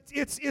 But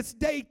it's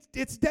day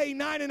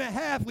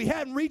 9.5. We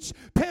hadn't reached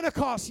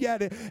Pentecost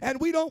yet, and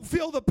we don't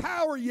feel the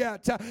power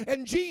yet.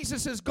 And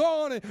Jesus is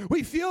gone, and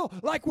we feel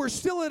like we're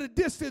still at a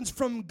distance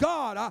from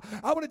God.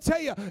 I want to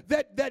tell you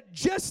that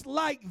just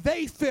like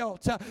they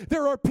felt,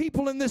 there are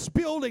people in this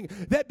building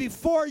that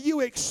before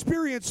you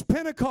experienced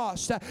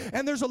Pentecost,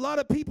 and there's a lot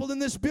of people in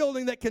this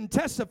building that can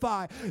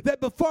testify that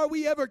before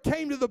we ever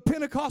came to the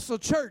Pentecostal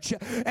church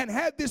and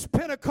had this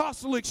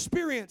Pentecostal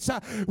experience,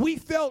 we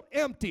felt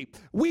empty.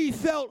 We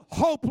felt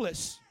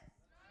hopeless.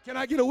 Can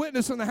I get a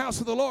witness in the house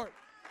of the Lord?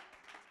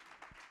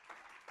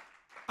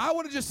 I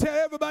want to just tell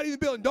everybody in the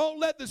building, don't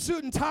let the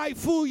suit and tie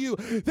fool you.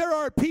 There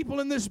are people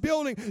in this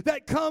building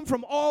that come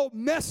from all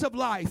mess of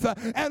life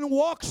and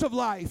walks of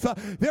life.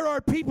 There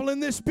are people in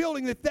this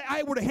building that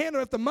I would hand it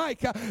at the mic.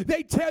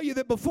 They tell you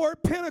that before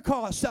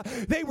Pentecost,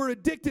 they were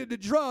addicted to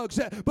drugs.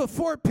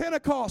 Before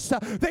Pentecost,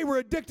 they were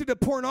addicted to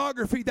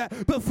pornography.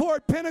 That before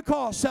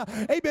Pentecost,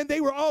 amen,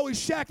 they were always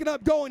shacking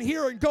up, going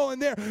here and going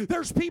there.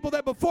 There's people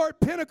that before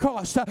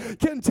Pentecost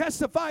can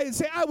testify and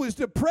say, I was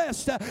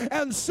depressed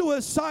and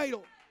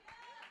suicidal.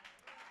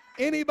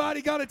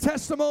 Anybody got a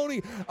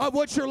testimony of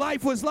what your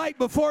life was like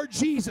before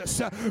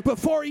Jesus,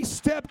 before he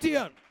stepped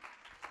in?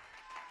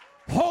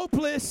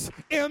 Hopeless,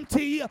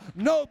 empty,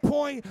 no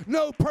point,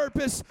 no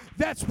purpose.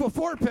 That's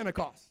before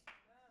Pentecost.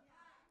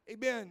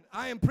 Amen.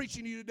 I am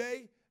preaching to you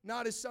today,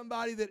 not as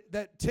somebody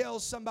that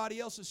tells somebody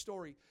else's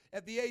story.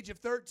 At the age of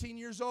 13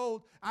 years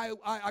old,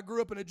 I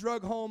grew up in a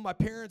drug home. My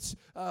parents,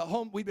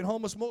 we've been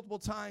homeless multiple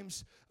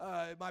times.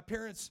 My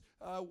parents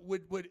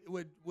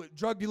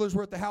drug dealers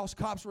were at the house,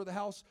 cops were at the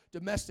house,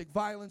 domestic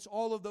violence,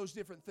 all of those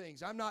different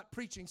things. I'm not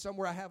preaching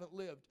somewhere I haven't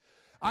lived.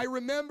 I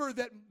remember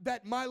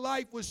that my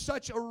life was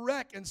such a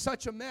wreck and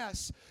such a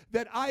mess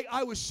that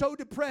I was so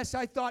depressed,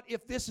 I thought,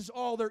 if this is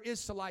all there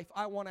is to life,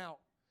 I want out.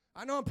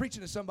 I know I'm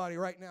preaching to somebody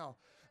right now.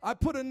 I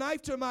put a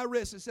knife to my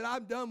wrist and said,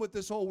 I'm done with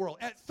this whole world.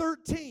 At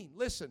 13,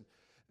 listen,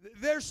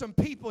 there's some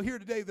people here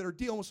today that are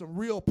dealing with some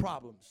real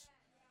problems.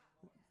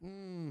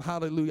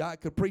 Hallelujah. I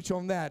could preach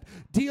on that.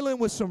 Dealing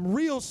with some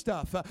real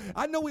stuff.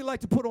 I know we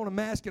like to put on a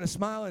mask and a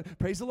smile and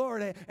praise the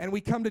Lord, and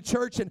we come to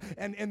church,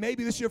 and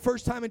maybe this is your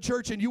first time in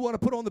church and you want to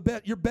put on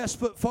your best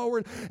foot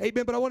forward.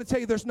 Amen. But I want to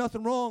tell you, there's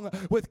nothing wrong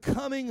with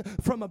coming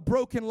from a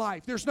broken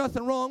life. There's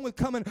nothing wrong with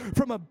coming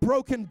from a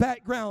broken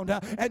background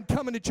and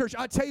coming to church.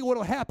 I tell you what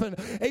will happen.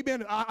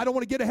 Amen. I don't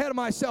want to get ahead of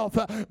myself,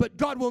 but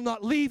God will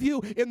not leave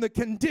you in the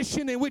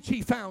condition in which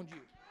He found you.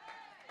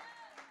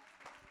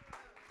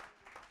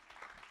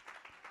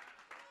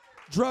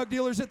 Drug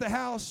dealers at the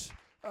house,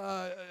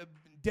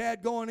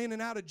 dad going in and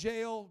out of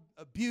jail,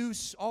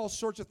 abuse, all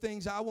sorts of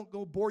things. I won't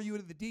go bore you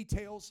into the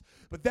details,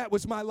 but that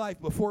was my life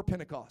before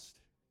Pentecost.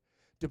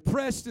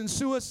 Depressed and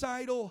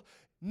suicidal,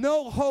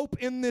 no hope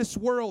in this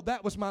world.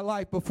 That was my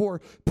life before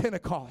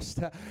Pentecost.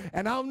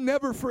 And I'll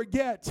never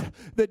forget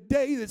the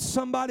day that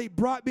somebody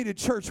brought me to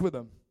church with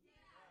them.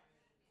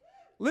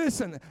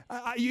 Listen,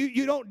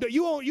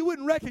 you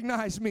wouldn't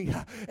recognize me.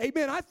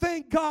 Amen. I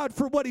thank God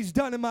for what He's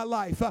done in my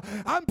life.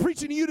 I'm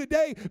preaching to you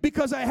today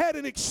because I had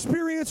an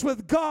experience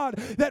with God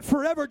that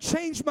forever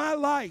changed my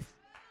life.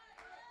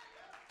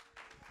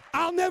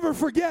 I'll never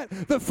forget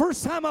the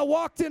first time I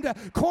walked into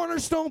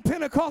Cornerstone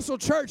Pentecostal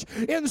Church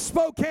in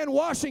Spokane,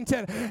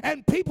 Washington,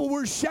 and people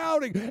were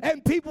shouting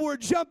and people were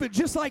jumping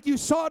just like you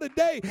saw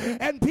today,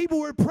 and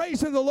people were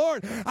praising the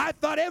Lord. I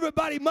thought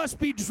everybody must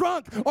be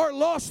drunk or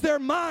lost their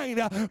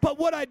mind, but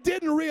what I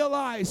didn't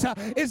realize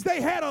is they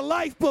had a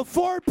life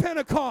before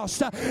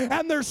Pentecost,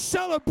 and they're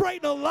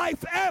celebrating a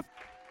life after.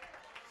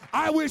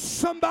 I wish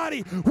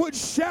somebody would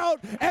shout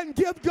and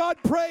give God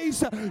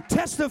praise,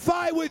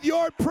 testify with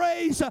your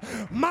praise.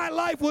 My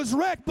life was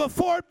wrecked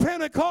before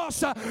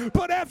Pentecost,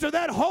 but after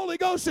that Holy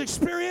Ghost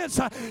experience,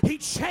 He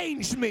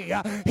changed me.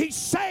 He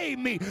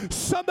saved me.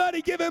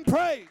 Somebody give Him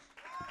praise.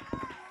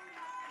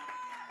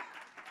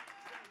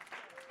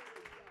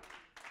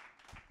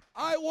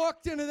 I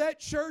walked into that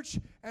church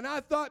and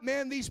I thought,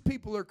 man, these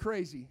people are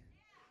crazy.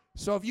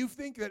 So if you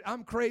think that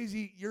I'm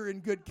crazy, you're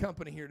in good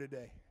company here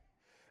today.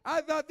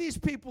 I thought these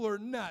people are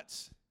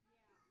nuts.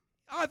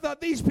 I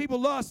thought these people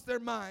lost their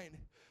mind.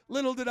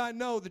 Little did I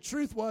know, the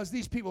truth was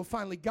these people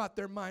finally got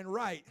their mind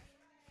right.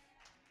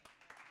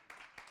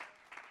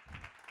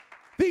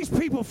 These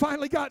people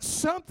finally got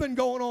something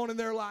going on in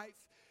their life.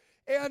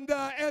 And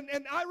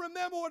I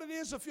remember what it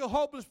is to feel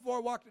hopeless before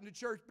I walked into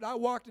church. But I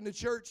walked into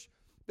church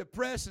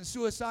depressed and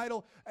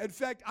suicidal. In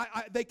fact,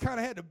 they kind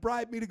of had to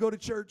bribe me to go to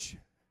church.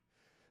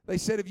 They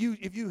said, if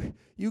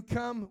you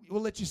come,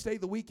 we'll let you stay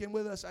the weekend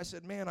with us. I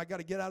said, man, I got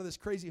to get out of this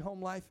crazy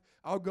home life.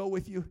 I'll go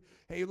with you.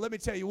 Hey, let me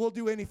tell you, we'll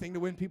do anything to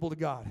win people to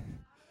God.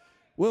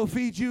 We'll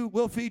feed you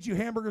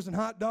hamburgers and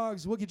hot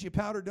dogs. We'll get you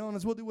powdered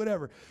donuts. We'll do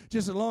whatever,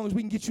 just as long as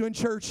we can get you in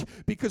church,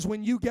 because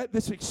when you get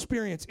this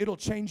experience, it'll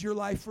change your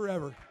life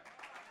forever.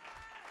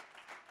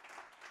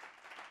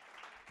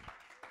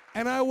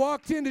 And I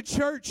walked into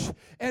church,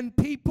 and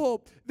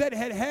people that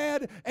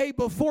had a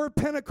before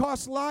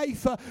Pentecost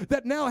life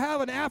that now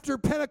have an after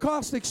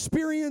Pentecost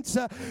experience,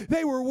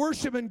 they were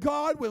worshiping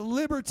God with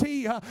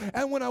liberty.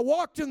 And when I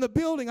walked in the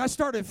building, I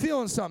started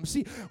feeling something.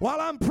 See, while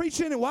I'm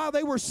preaching and while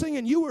they were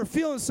singing, you were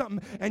feeling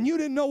something, and you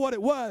didn't know what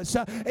it was.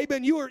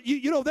 Amen.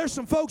 You know, there's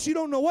some folks, you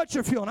don't know what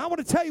you're feeling. I want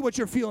to tell you what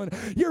you're feeling.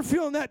 You're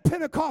feeling that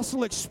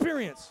Pentecostal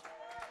experience.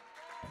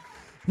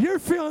 You're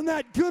feeling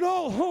that good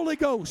old Holy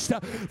Ghost,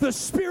 the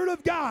Spirit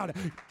of God.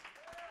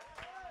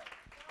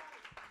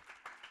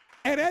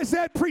 And as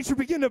that preacher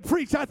began to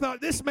preach, I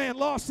thought, this man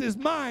lost his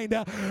mind.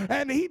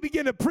 And he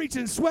began to preach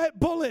and sweat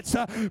bullets.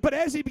 But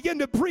as he began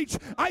to preach,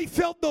 I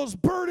felt those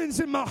burdens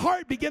in my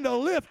heart begin to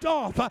lift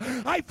off.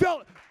 I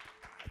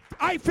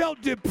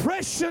felt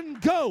depression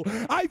go.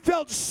 I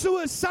felt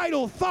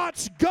suicidal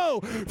thoughts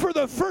go. For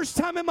the first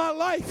time in my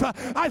life,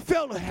 I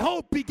felt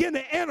hope begin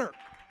to enter.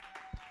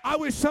 I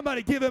wish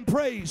somebody give Him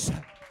praise.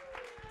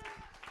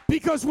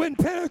 Because when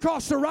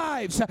Pentecost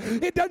arrives,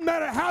 it doesn't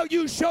matter how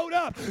you showed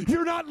up.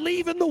 You're not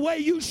leaving the way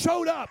you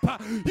showed up.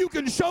 You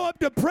can show up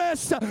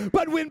depressed,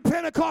 but when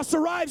Pentecost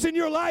arrives in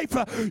your life,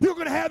 you're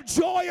going to have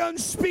joy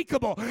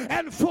unspeakable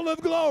and full of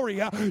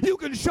glory. You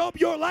can show up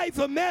your life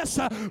a mess,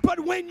 but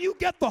when you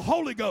get the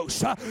Holy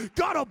Ghost,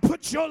 God will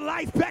put your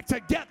life back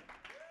together.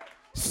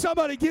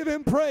 Somebody give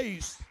Him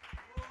praise.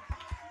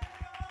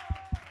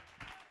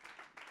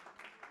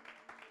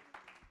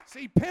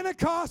 See,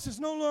 Pentecost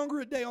is no longer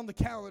a day on the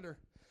calendar.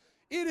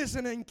 It is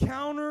an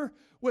encounter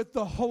with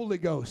the Holy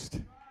Ghost.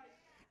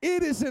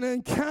 It is an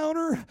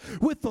encounter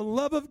with the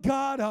love of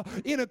God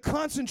in a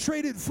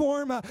concentrated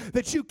form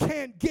that you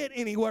can't get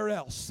anywhere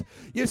else.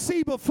 You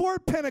see, before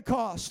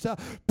Pentecost,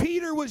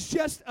 Peter was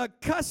just a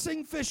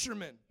cussing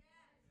fisherman.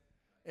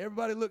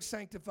 Everybody look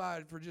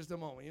sanctified for just a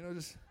moment. You know,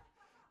 just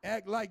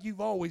act like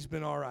you've always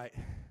been all right.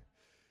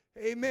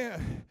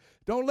 Amen.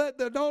 Don't let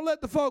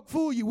the folk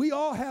fool you. We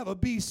all have a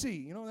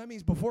BC. You know what that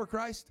means? Before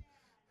Christ.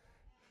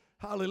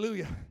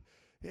 Hallelujah.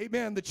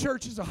 Amen. The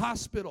church is a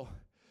hospital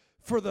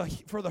for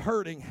the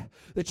hurting.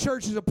 The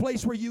church is a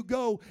place where you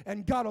go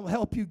and God will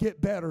help you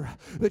get better.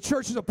 The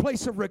church is a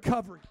place of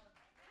recovery.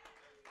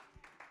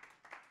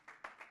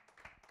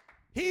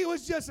 He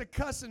was just a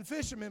cussing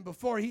fisherman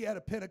before he had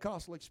a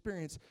Pentecostal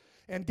experience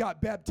and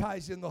got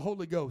baptized in the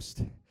Holy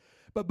Ghost.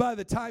 But by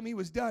the time he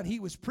was done, he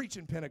was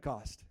preaching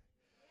Pentecost.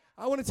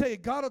 I want to tell you,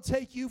 God will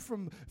take you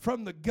from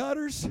the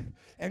gutters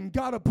and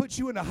God will put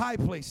you into high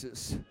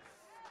places.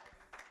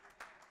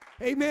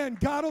 Amen.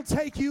 God will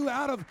take you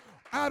out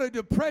of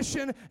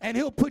depression, and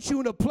he'll put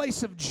you in a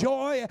place of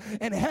joy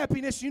and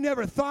happiness you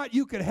never thought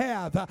you could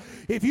have.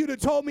 If you'd have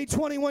told me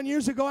 21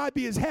 years ago I'd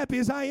be as happy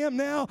as I am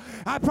now,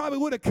 I probably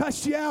would have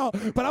cussed you out.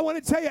 But I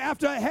want to tell you,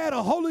 after I had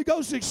a Holy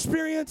Ghost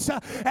experience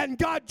and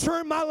God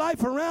turned my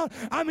life around,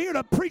 I'm here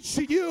to preach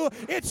to you.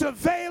 It's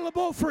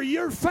available for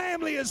your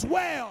family as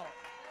well.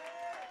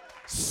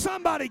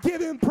 Somebody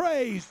give him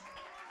praise.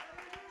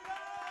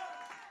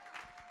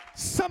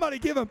 Somebody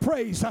give him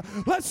praise.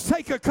 Let's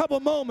take a couple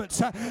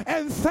moments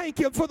and thank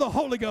him for the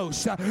Holy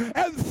Ghost,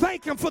 and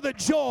thank him for the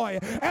joy,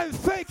 and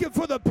thank him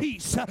for the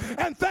peace,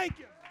 and thank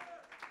him.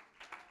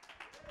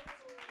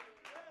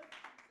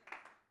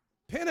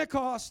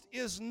 Pentecost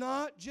is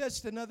not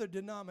just another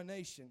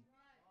denomination.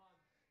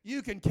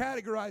 You can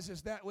categorize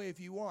us that way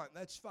if you want.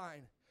 That's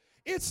fine.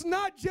 It's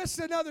not just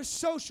another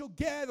social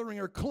gathering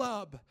or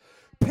club.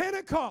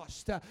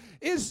 Pentecost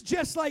is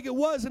just like it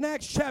was in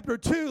Acts chapter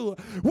 2,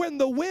 when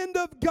the wind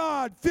of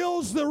God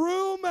fills the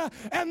room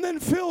and then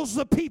fills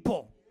the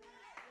people.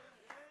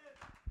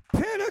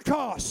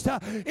 Pentecost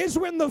is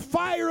when the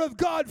fire of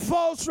God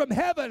falls from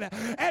heaven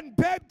and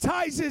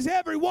baptizes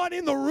everyone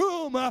in the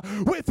room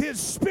with his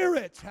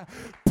Spirit.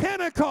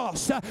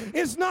 Pentecost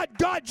is not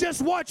God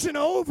just watching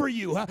over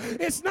you.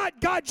 It's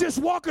not God just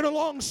walking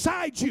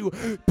alongside you.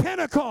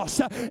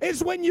 Pentecost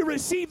is when you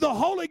receive the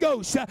Holy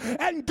Ghost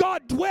and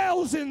God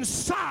dwells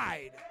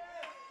inside.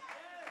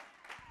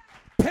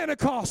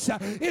 Pentecost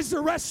is the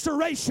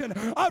restoration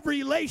of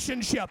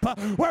relationship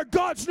where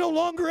God's no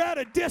longer at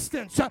a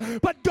distance,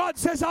 but God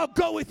says, I'll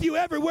go with you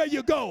everywhere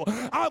you go.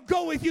 I'll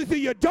go with you through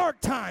your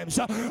dark times.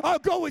 I'll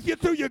go with you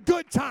through your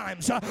good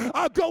times.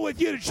 I'll go with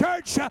you to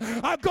church.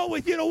 I'll go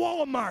with you to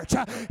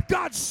Walmart.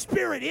 God's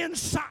Spirit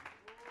inside.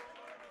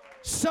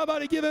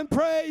 Somebody give him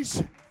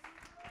praise.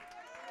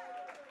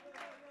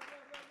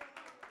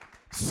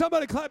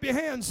 Somebody clap your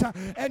hands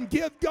and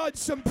give God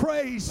some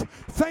praise.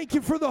 Thank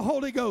you for the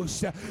Holy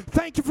Ghost.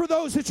 Thank you for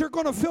those that you're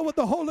going to fill with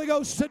the Holy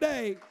Ghost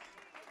today.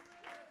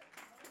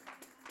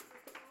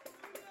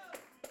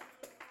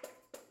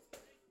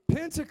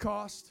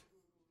 Pentecost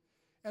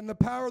and the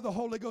power of the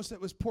Holy Ghost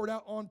that was poured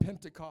out on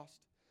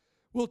Pentecost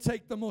will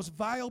take the most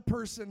vile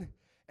person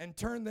and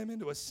turn them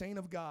into a saint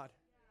of God.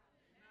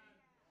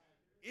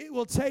 It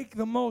will take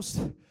the most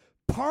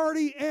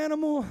party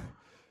animal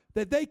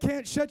that they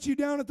can't shut you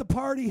down at the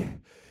party,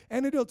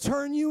 and it'll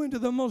turn you into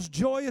the most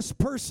joyous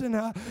person,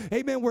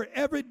 amen, where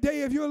every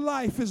day of your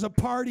life is a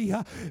party.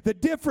 The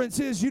difference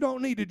is you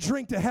don't need to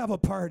drink to have a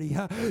party.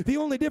 The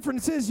only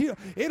difference is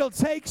it'll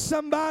take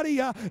somebody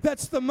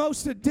that's the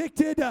most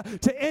addicted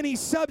to any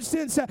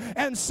substance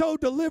and so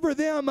deliver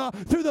them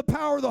through the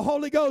power of the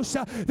Holy Ghost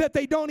that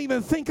they don't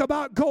even think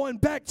about going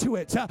back to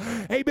it.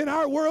 Amen.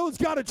 Our world's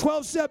got a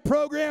 12-step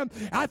program.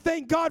 I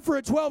thank God for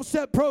a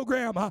 12-step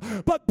program.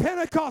 But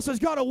Pentecost has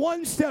got a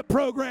one-step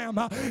program.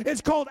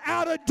 It's called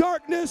Out of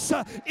Darkness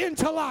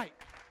into Light.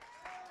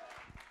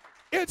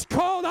 It's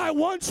called I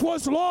once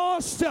was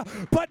lost,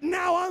 but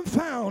now I'm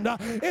found.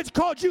 It's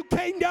called you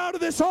came down to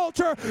this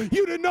altar.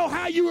 You didn't know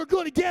how you were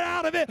going to get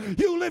out of it.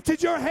 You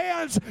lifted your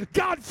hands.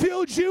 God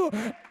filled you.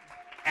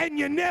 And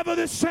you're never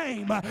the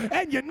same.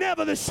 And you're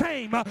never the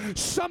same.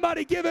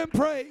 Somebody give him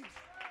praise.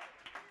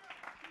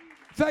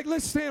 In fact,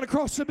 let's stand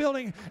across the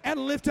building and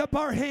lift up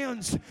our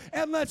hands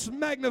and let's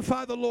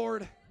magnify the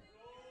Lord.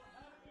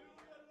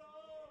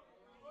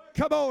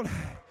 Come on.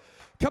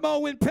 Come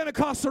on, when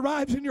Pentecost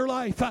arrives in your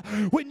life,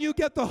 when you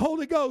get the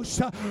Holy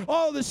Ghost,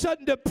 all of a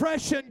sudden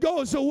depression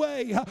goes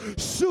away.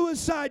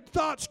 Suicide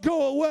thoughts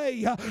go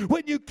away.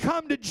 When you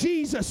come to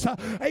Jesus,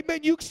 amen,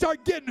 you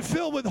start getting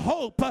filled with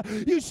hope.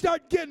 You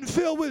start getting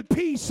filled with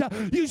peace.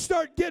 You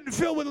start getting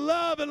filled with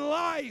love and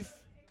life.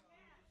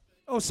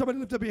 Oh, somebody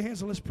lift up your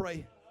hands and let's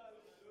pray.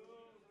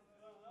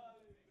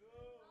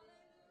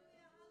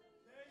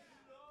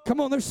 Come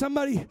on, there's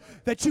somebody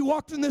that you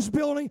walked in this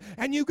building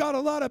and you got a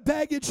lot of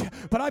baggage,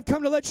 but I've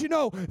come to let you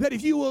know that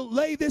if you will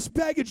lay this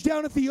baggage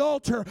down at the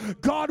altar,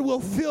 God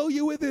will fill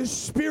you with his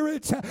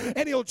Spirit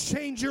and he'll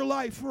change your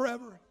life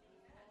forever.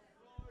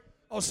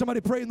 Oh,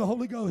 somebody pray in the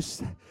Holy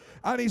Ghost.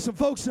 I need some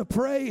folks to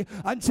pray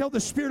until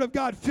the Spirit of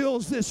God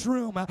fills this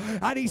room.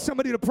 I need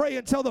somebody to pray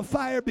until the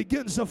fire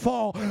begins to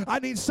fall. I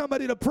need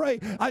somebody to pray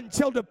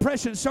until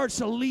depression starts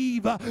to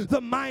leave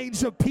the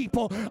minds of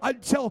people,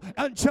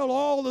 until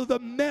all of the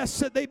mess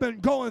that they've been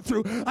going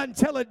through,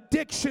 until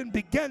addiction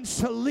begins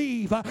to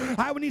leave.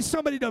 I need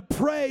somebody to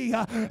pray,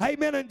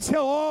 amen,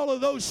 until all of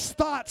those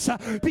thoughts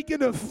begin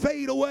to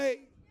fade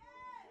away.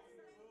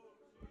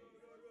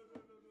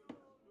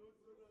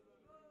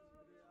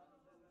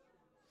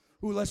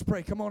 Ooh, let's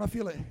pray. Come on, I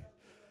feel it.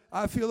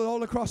 I feel it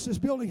all across this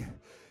building.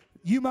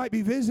 You might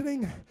be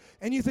visiting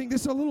and you think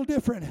this is a little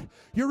different.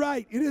 You're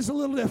right, it is a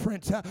little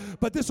different,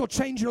 but this will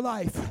change your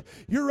life.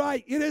 You're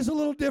right, it is a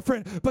little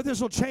different, but this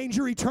will change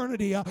your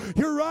eternity.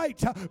 You're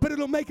right, but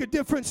it'll make a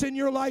difference in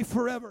your life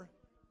forever.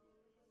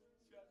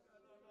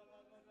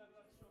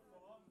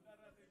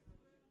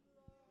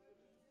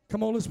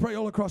 Come on, let's pray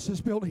all across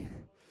this building.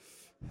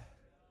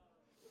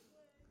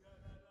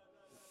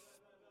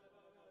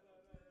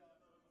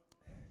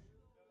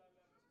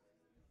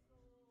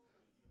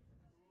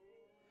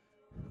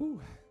 Whew.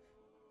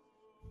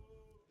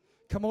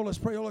 Come on, let's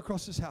pray all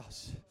across this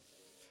house.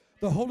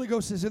 The Holy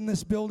Ghost is in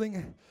this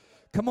building.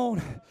 Come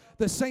on,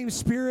 the same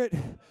Spirit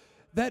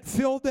that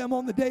filled them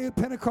on the day of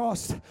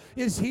Pentecost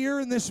is here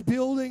in this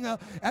building,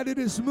 and it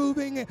is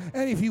moving.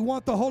 And if you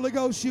want the Holy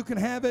Ghost, you can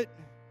have it.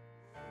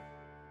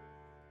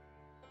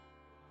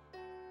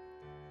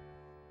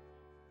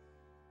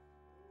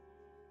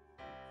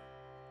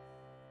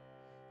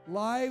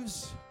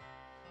 Lives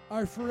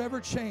are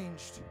forever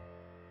changed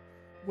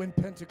when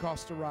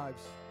Pentecost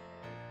arrives.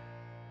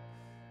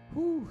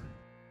 Whew.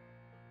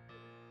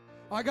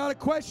 I got a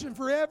question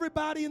for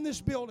everybody in this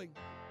building.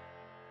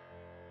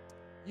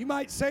 You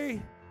might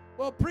say,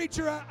 well,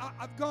 preacher,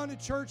 I've gone to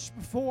church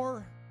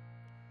before.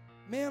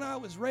 Man, I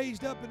was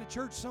raised up in a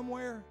church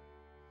somewhere.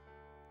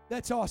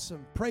 That's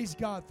awesome. Praise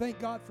God. Thank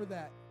God for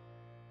that.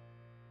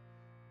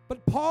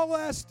 But Paul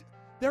asked,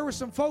 there were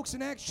some folks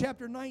in Acts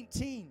chapter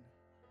 19.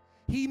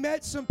 He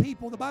met some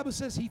people. The Bible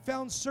says he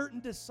found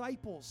certain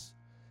disciples.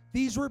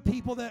 These were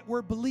people that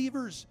were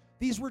believers.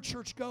 These were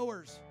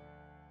churchgoers.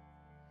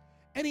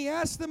 And he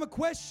asked them a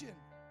question.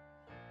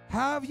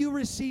 Have you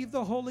received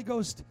the Holy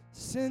Ghost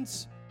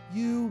since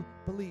you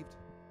believed?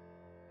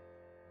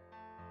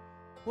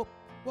 Well,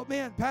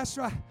 man,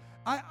 Pastor,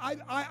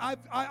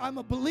 I'm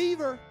a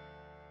believer.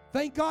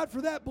 Thank God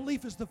for that.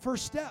 Belief is the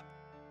first step.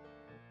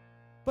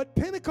 But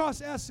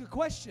Pentecost asks a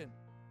question.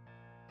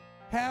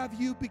 Have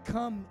you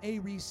become a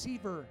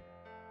receiver?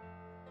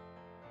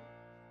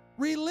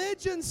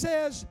 Religion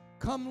says,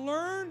 come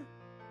learn,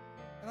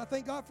 and I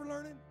thank God for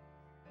learning,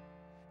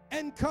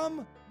 and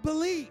come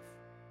believe.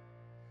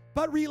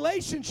 But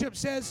relationship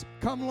says,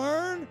 come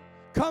learn,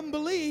 come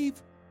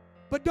believe,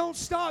 but don't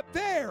stop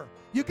there.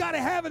 You got to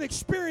have an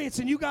experience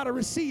and you got to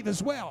receive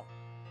as well.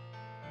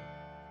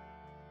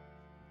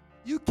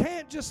 You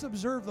can't just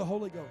observe the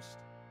Holy Ghost.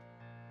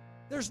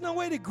 There's no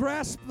way to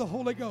grasp the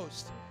Holy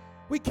Ghost.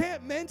 We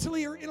can't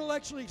mentally or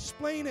intellectually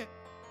explain it.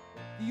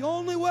 The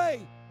only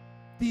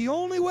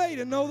way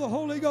to know the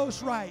Holy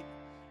Ghost right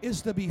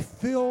is to be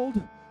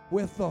filled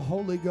with the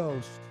Holy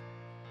Ghost.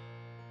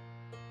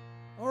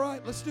 All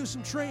right, let's do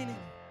some training,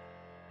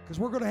 because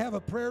we're going to have a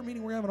prayer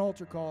meeting. We're going to have an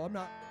altar call.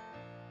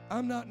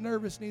 I'm not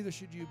nervous, neither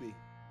should you be.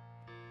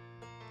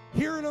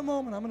 Here in a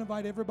moment, I'm going to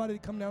invite everybody to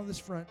come down to this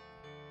front,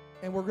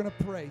 and we're going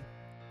to pray.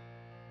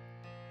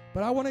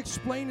 But I want to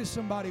explain to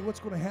somebody what's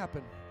going to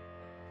happen.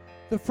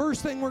 The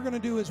first thing we're going to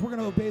do is we're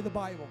going to obey the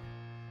Bible.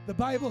 The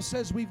Bible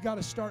says we've got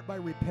to start by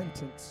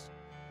repentance.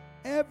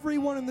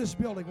 Everyone in this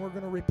building, we're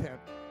going to repent.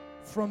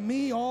 From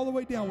me all the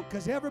way down,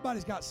 because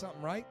everybody's got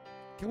something, right?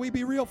 Can we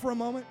be real for a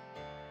moment?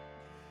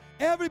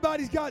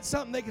 Everybody's got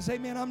something they can say,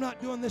 man, I'm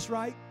not doing this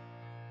right.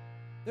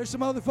 There's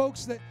some other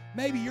folks that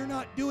maybe you're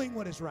not doing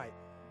what is right.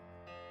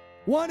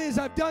 One is,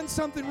 I've done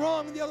something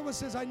wrong, and the other one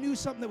says, I knew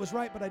something that was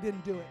right, but I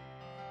didn't do it.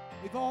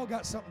 We've all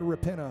got something to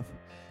repent of.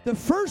 The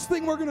first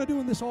thing we're going to do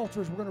in this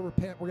altar is we're going to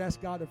repent. We're going to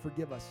ask God to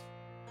forgive us.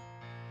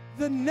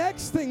 The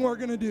next thing we're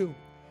going to do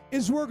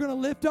is we're going to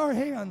lift our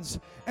hands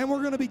and we're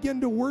going to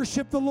begin to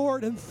worship the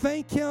Lord and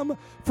thank Him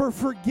for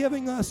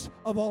forgiving us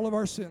of all of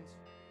our sins.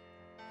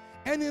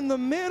 And in the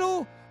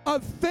middle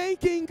of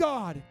thanking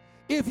God,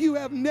 if you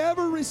have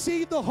never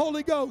received the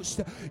Holy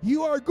Ghost,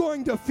 you are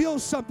going to feel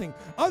something.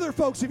 Other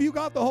folks, if you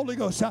got the Holy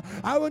Ghost,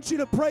 I want you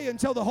to pray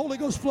until the Holy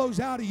Ghost flows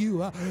out of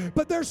you.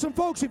 But there's some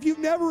folks, if you've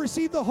never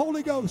received the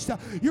Holy Ghost,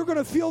 you're going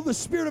to feel the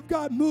Spirit of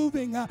God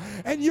moving,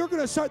 and you're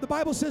going to start, the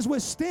Bible says,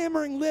 with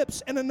stammering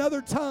lips and another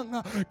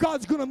tongue,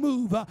 God's going to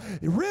move.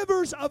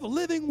 Rivers of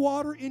living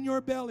water in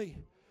your belly.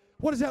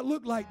 What does that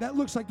look like? That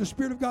looks like the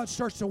Spirit of God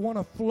starts to want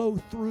to flow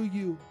through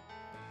you.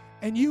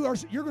 And you're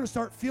going to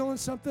start feeling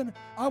something.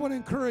 I want to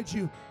encourage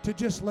you to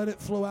just let it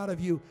flow out of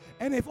you.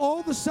 And if all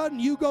of a sudden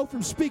you go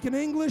from speaking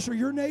English or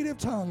your native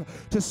tongue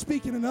to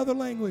speaking another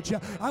language,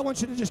 I want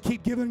you to just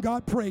keep giving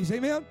God praise.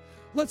 Amen?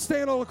 Let's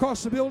stand all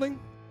across the building.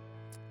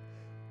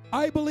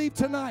 I believe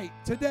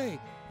today,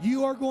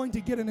 you are going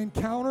to get an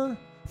encounter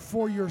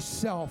for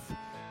yourself.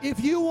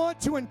 If you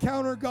want to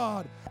encounter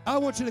God, I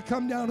want you to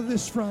come down to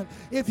this front.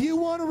 If you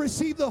want to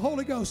receive the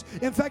Holy Ghost,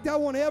 in fact, I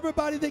want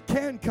everybody that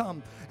can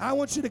come. I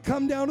want you to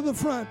come down to the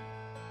front.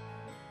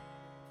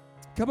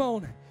 Come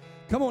on.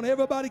 Come on,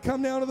 everybody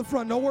come down to the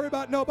front. Don't worry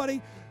about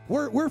nobody.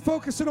 We're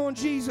focusing on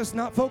Jesus,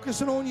 not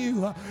focusing on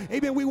you.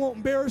 Amen. We won't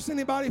embarrass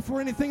anybody for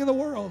anything in the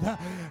world.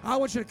 I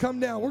want you to come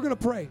down. We're going to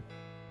pray.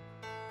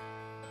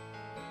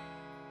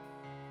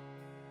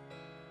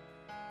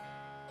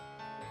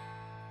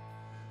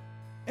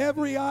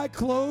 Every eye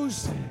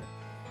closed,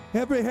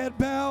 every head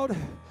bowed.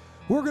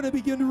 We're going to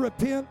begin to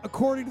repent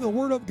according to the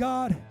Word of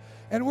God.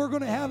 And we're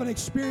going to have an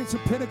experience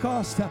of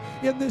Pentecost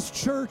in this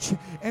church.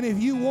 And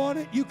if you want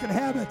it, you can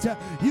have it.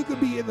 You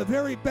can be in the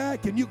very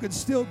back and you can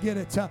still get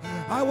it.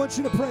 I want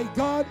you to pray.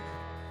 God,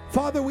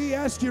 Father, we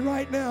ask you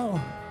right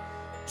now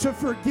to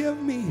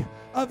forgive me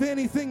of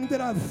anything that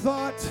I've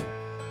thought,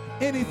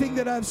 anything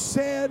that I've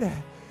said,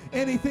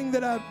 anything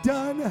that I've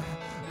done.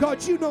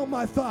 God, you know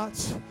my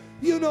thoughts.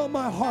 You know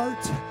my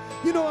heart.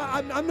 You know,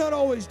 I'm not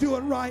always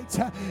doing right.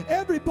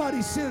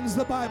 Everybody sins,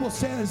 the Bible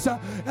says.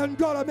 And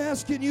God, I'm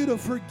asking you to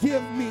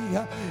forgive me.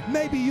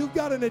 Maybe you've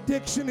got an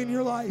addiction in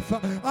your life.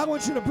 I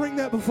want you to bring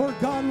that before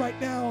God right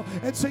now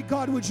and say,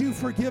 God, would you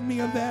forgive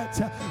me of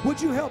that?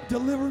 Would you help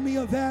deliver me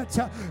of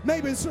that?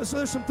 Maybe so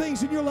there's some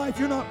things in your life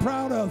you're not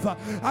proud of.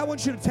 I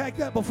want you to take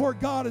that before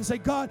God and say,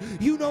 God,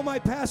 you know my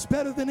past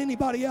better than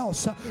anybody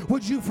else.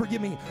 Would you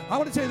forgive me? I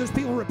want to tell you, there's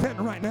people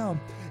repenting right now.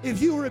 If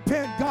you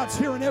repent, God's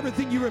hearing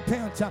everything you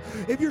repent.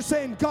 If you're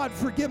saying, God,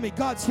 forgive me,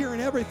 God's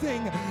hearing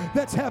everything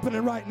that's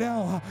happening right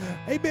now.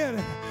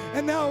 Amen.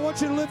 And now I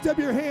want you to lift up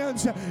your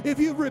hands. If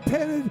you've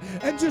repented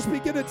and just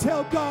begin to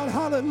tell God,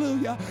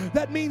 hallelujah,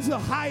 that means the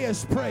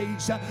highest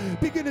praise.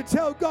 Begin to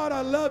tell God,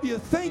 I love you.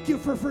 Thank you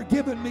for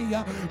forgiving me.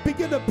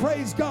 Begin to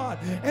praise God.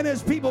 And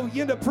as people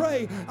begin to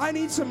pray, I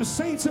need some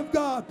saints of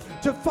God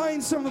to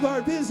find some of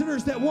our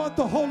visitors that want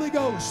the Holy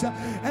Ghost.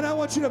 And I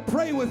want you to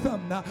pray with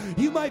them.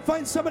 You might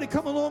find somebody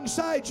come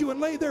alongside you and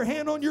lay their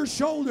hand on your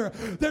shoulder.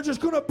 They're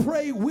just going to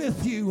pray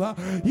with you.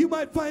 You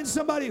might find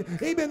somebody,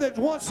 amen, that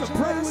wants to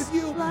pray with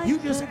you. You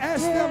just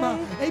ask them,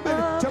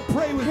 amen, to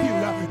pray with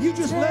you. You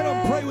just let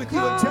them pray with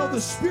you until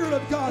the Spirit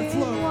of God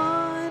flows.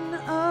 One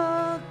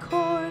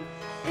accord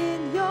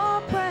in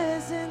your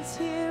presence,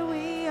 here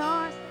we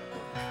are.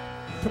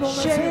 Come on,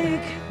 let's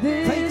Shake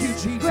this thank you,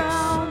 Jesus.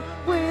 ground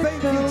with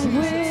Thank the you, Jesus.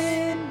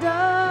 wind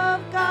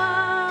of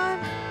God.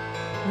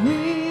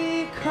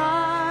 We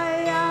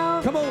cry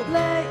out, come on.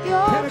 let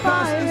your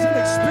Pentecost is an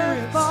fire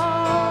experience.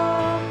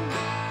 fall,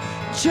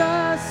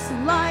 just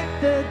like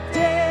the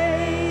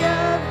day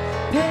of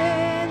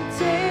Pentecost.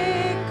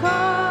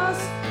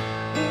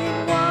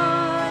 In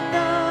one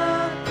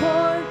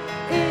accord,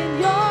 in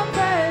your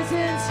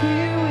presence,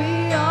 here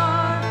we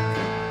are.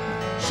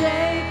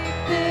 Shake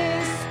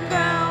this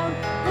ground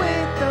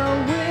with the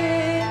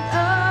wind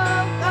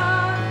of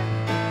God.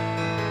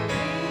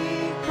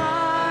 We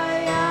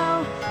cry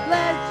out,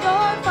 let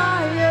your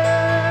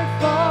fire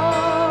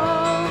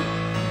fall,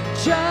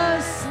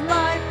 just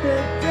like the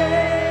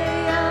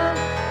day of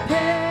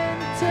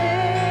Pentecost.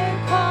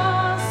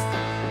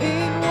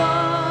 In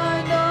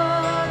one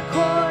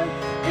accord,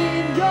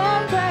 in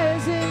your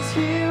presence,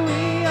 here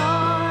we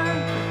are.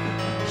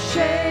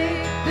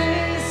 Shake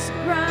this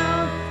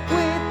ground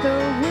with the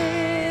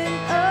wind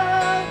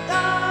of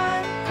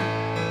God.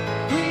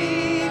 We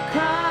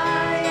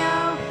cry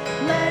out,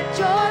 let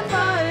your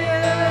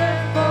fire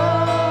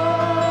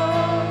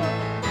fall.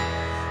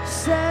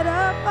 Set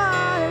a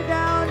fire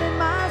down in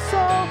my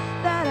soul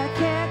that I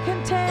can't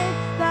contain,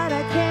 that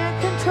I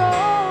can't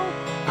control.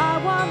 I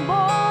want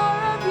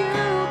more of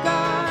you,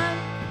 God.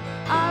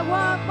 I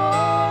want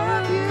more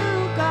of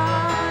you,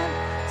 God.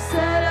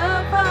 Set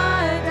a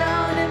fire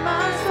down in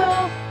my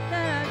soul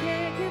that I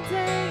can't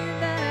contain,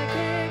 that I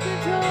can't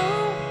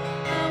control.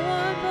 I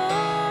want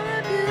more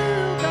of you,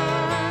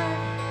 God.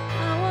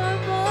 I want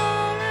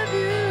more of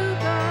you,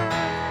 God.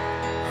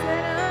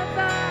 Set a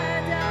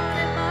fire down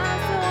in my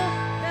soul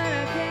that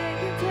I can't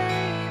contain,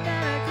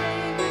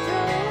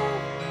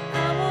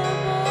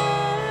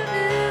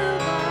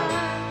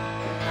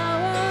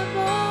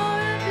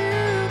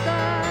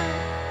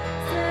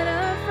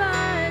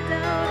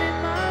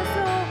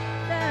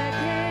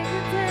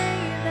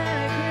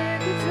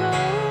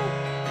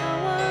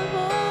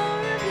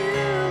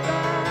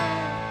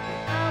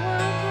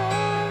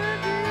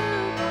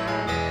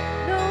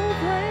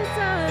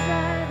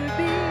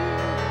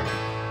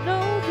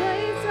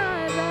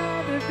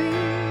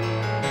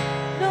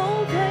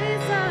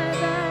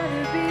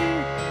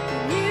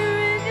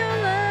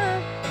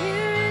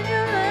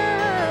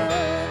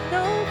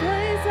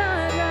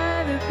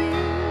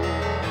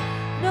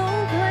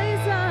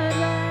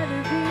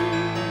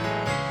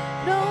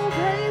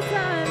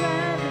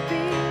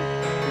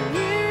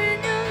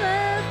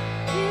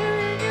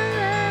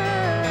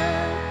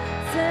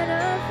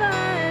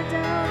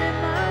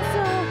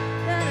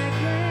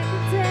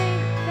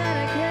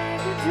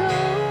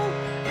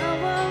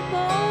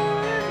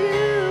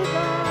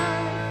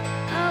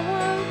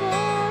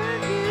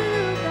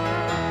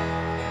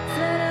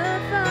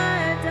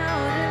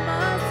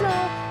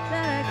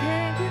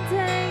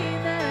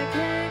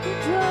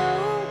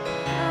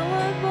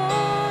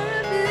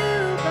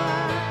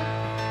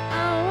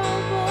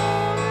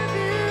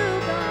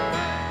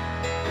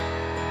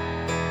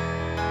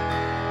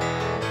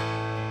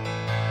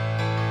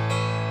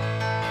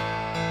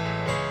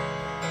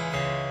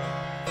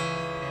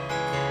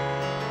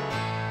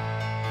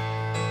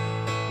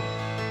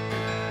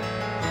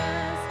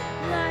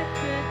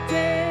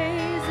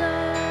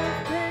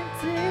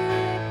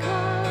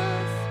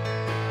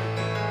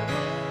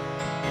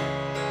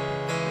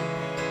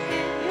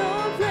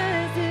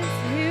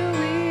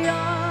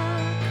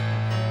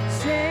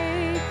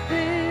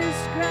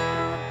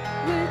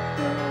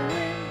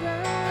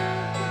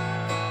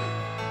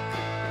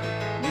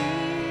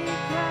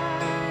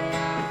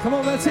 Come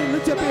on, that's it.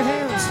 Lift up your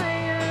hands.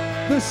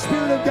 The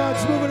Spirit of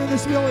God's moving in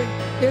this building.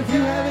 If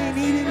you have a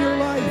need in your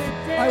life,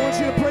 I want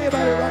you to pray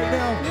about it right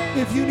now.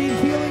 If you need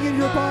healing in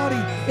your body,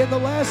 in the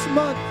last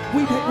month,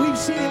 we've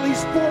seen at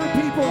least 4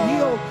 people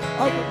healed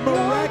of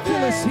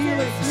miraculous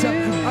healings.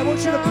 I want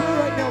you to pray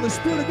right now. The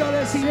Spirit of God,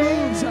 as He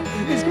moves,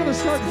 is going to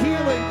start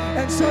healing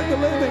and start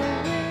delivering.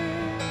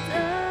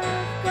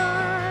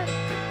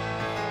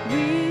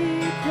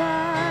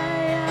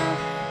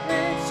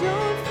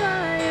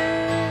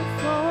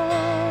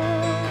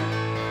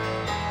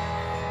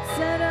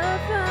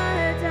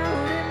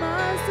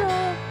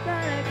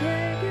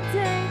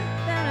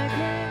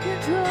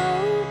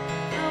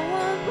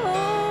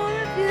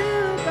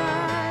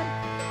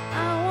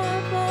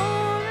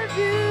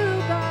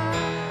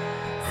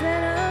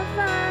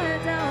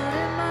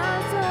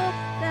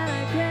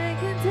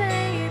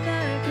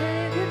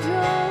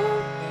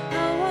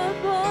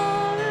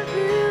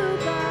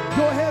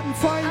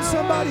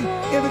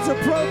 If it's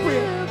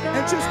appropriate,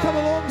 and just come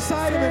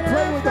alongside them and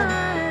pray with them.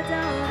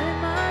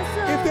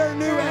 If they're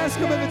new, ask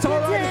them if it's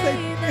all right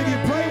if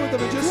you pray with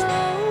them and just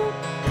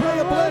pray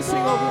a blessing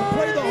over them,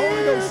 pray the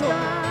Holy Ghost over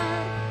them.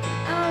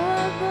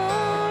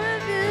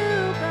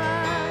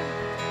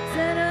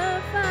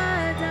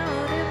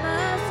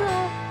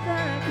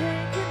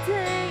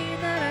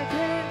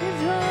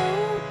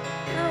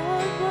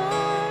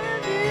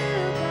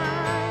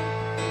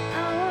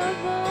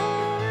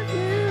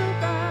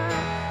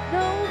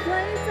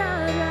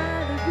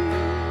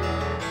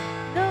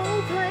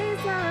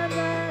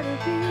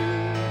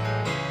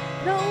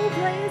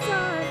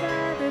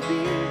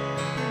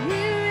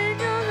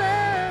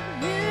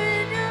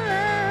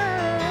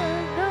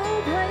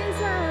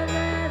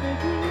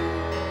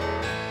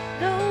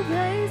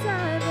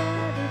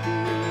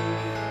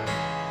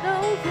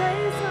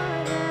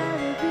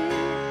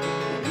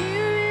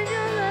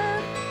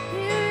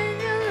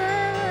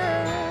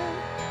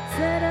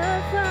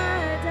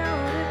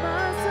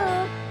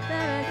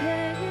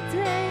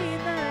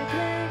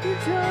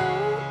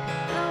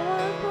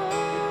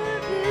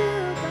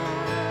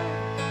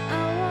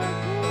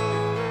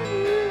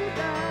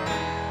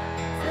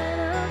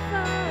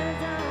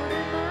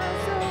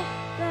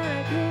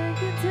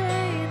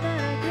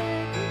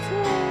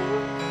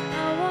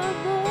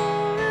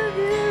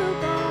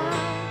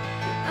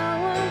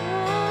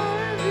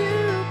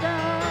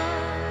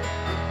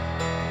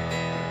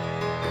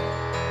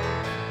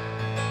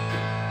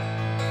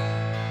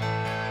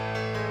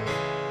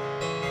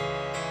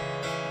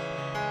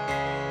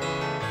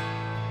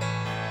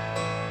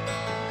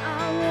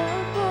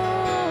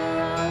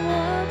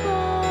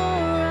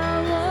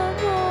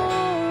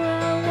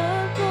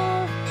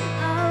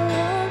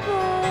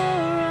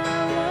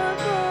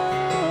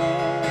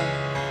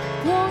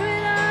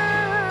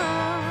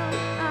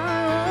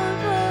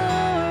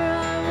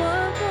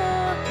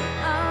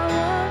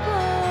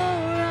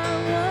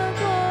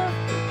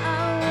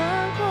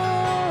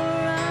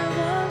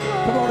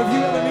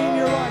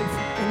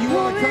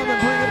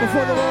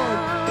 Before the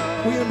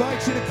Lord, we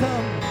invite you to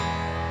come.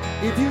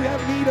 If you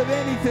have need of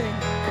anything,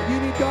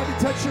 you need God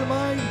to touch your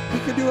mind, He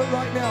can do it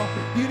right now.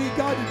 You need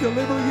God to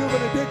deliver you of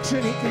an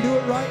addiction, He can do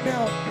it right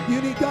now.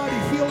 You need God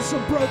to heal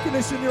some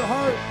brokenness in your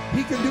heart,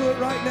 He can do it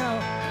right now.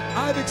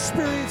 I've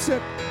experienced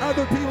it.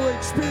 Other people have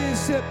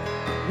experienced it.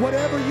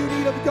 Whatever you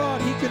need of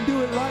God, He can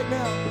do it right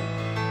now.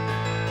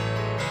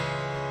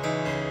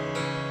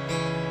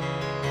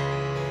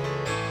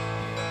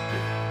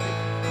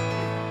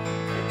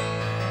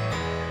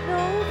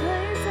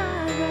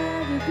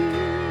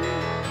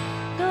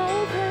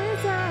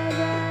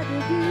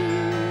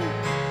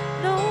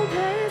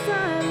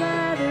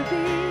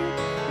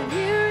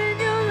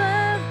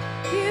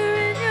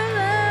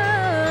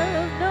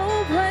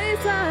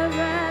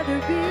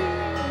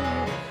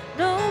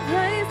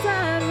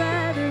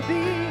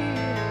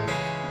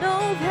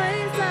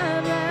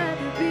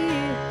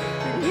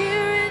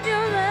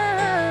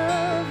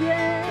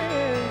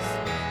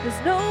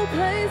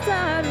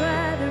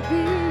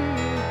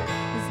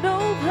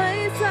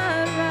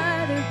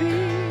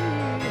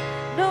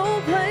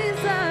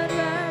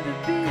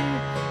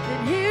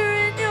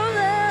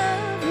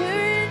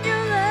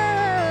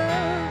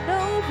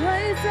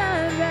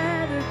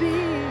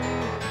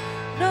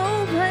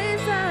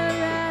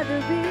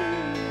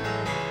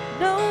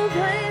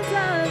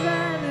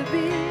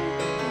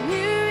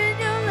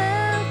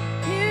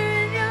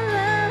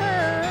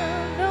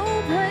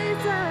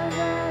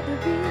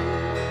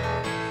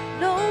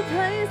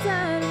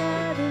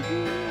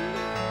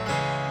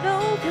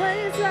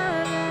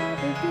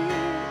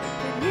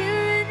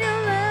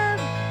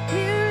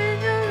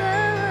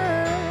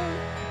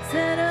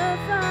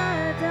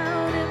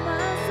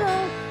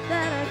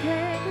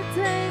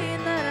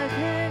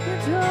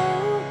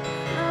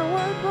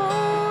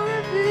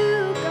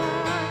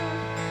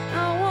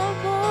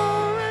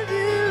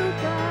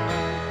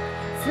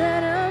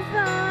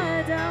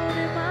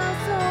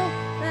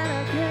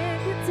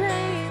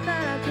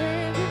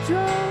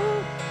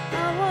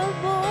 I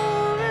want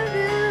more of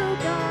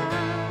you,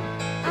 God.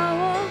 I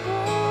want more.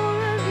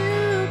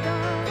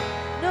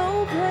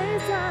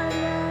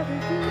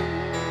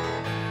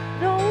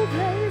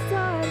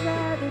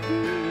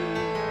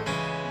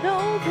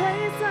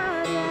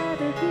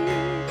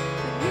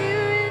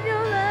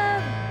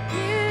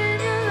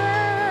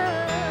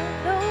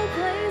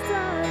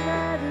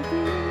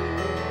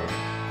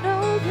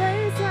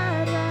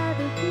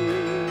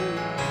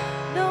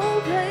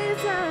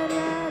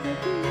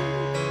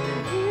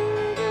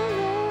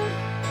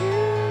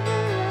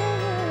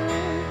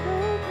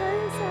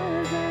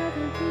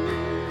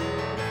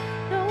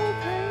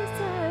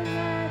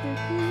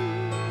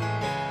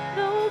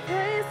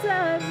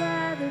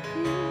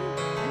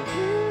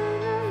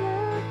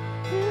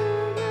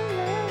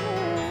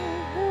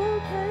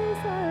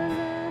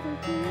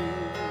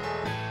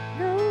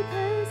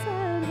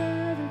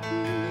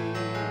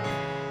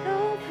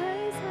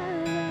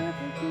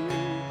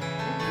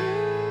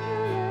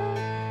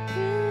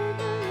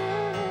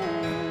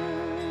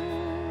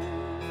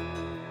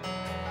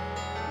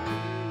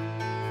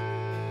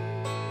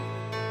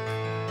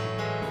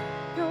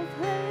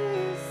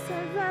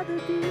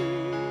 thee.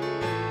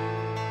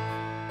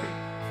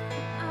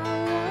 I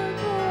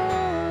want more,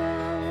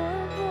 I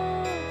want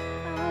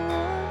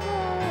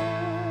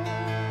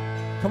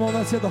more. Come on,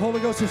 that's it. The Holy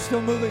Ghost is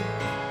still moving.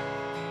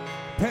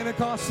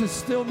 Pentecost is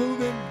still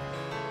moving.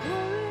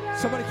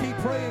 Somebody keep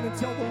praying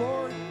until the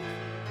Lord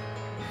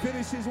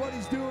finishes what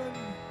he's doing.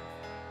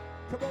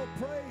 Come on,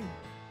 pray.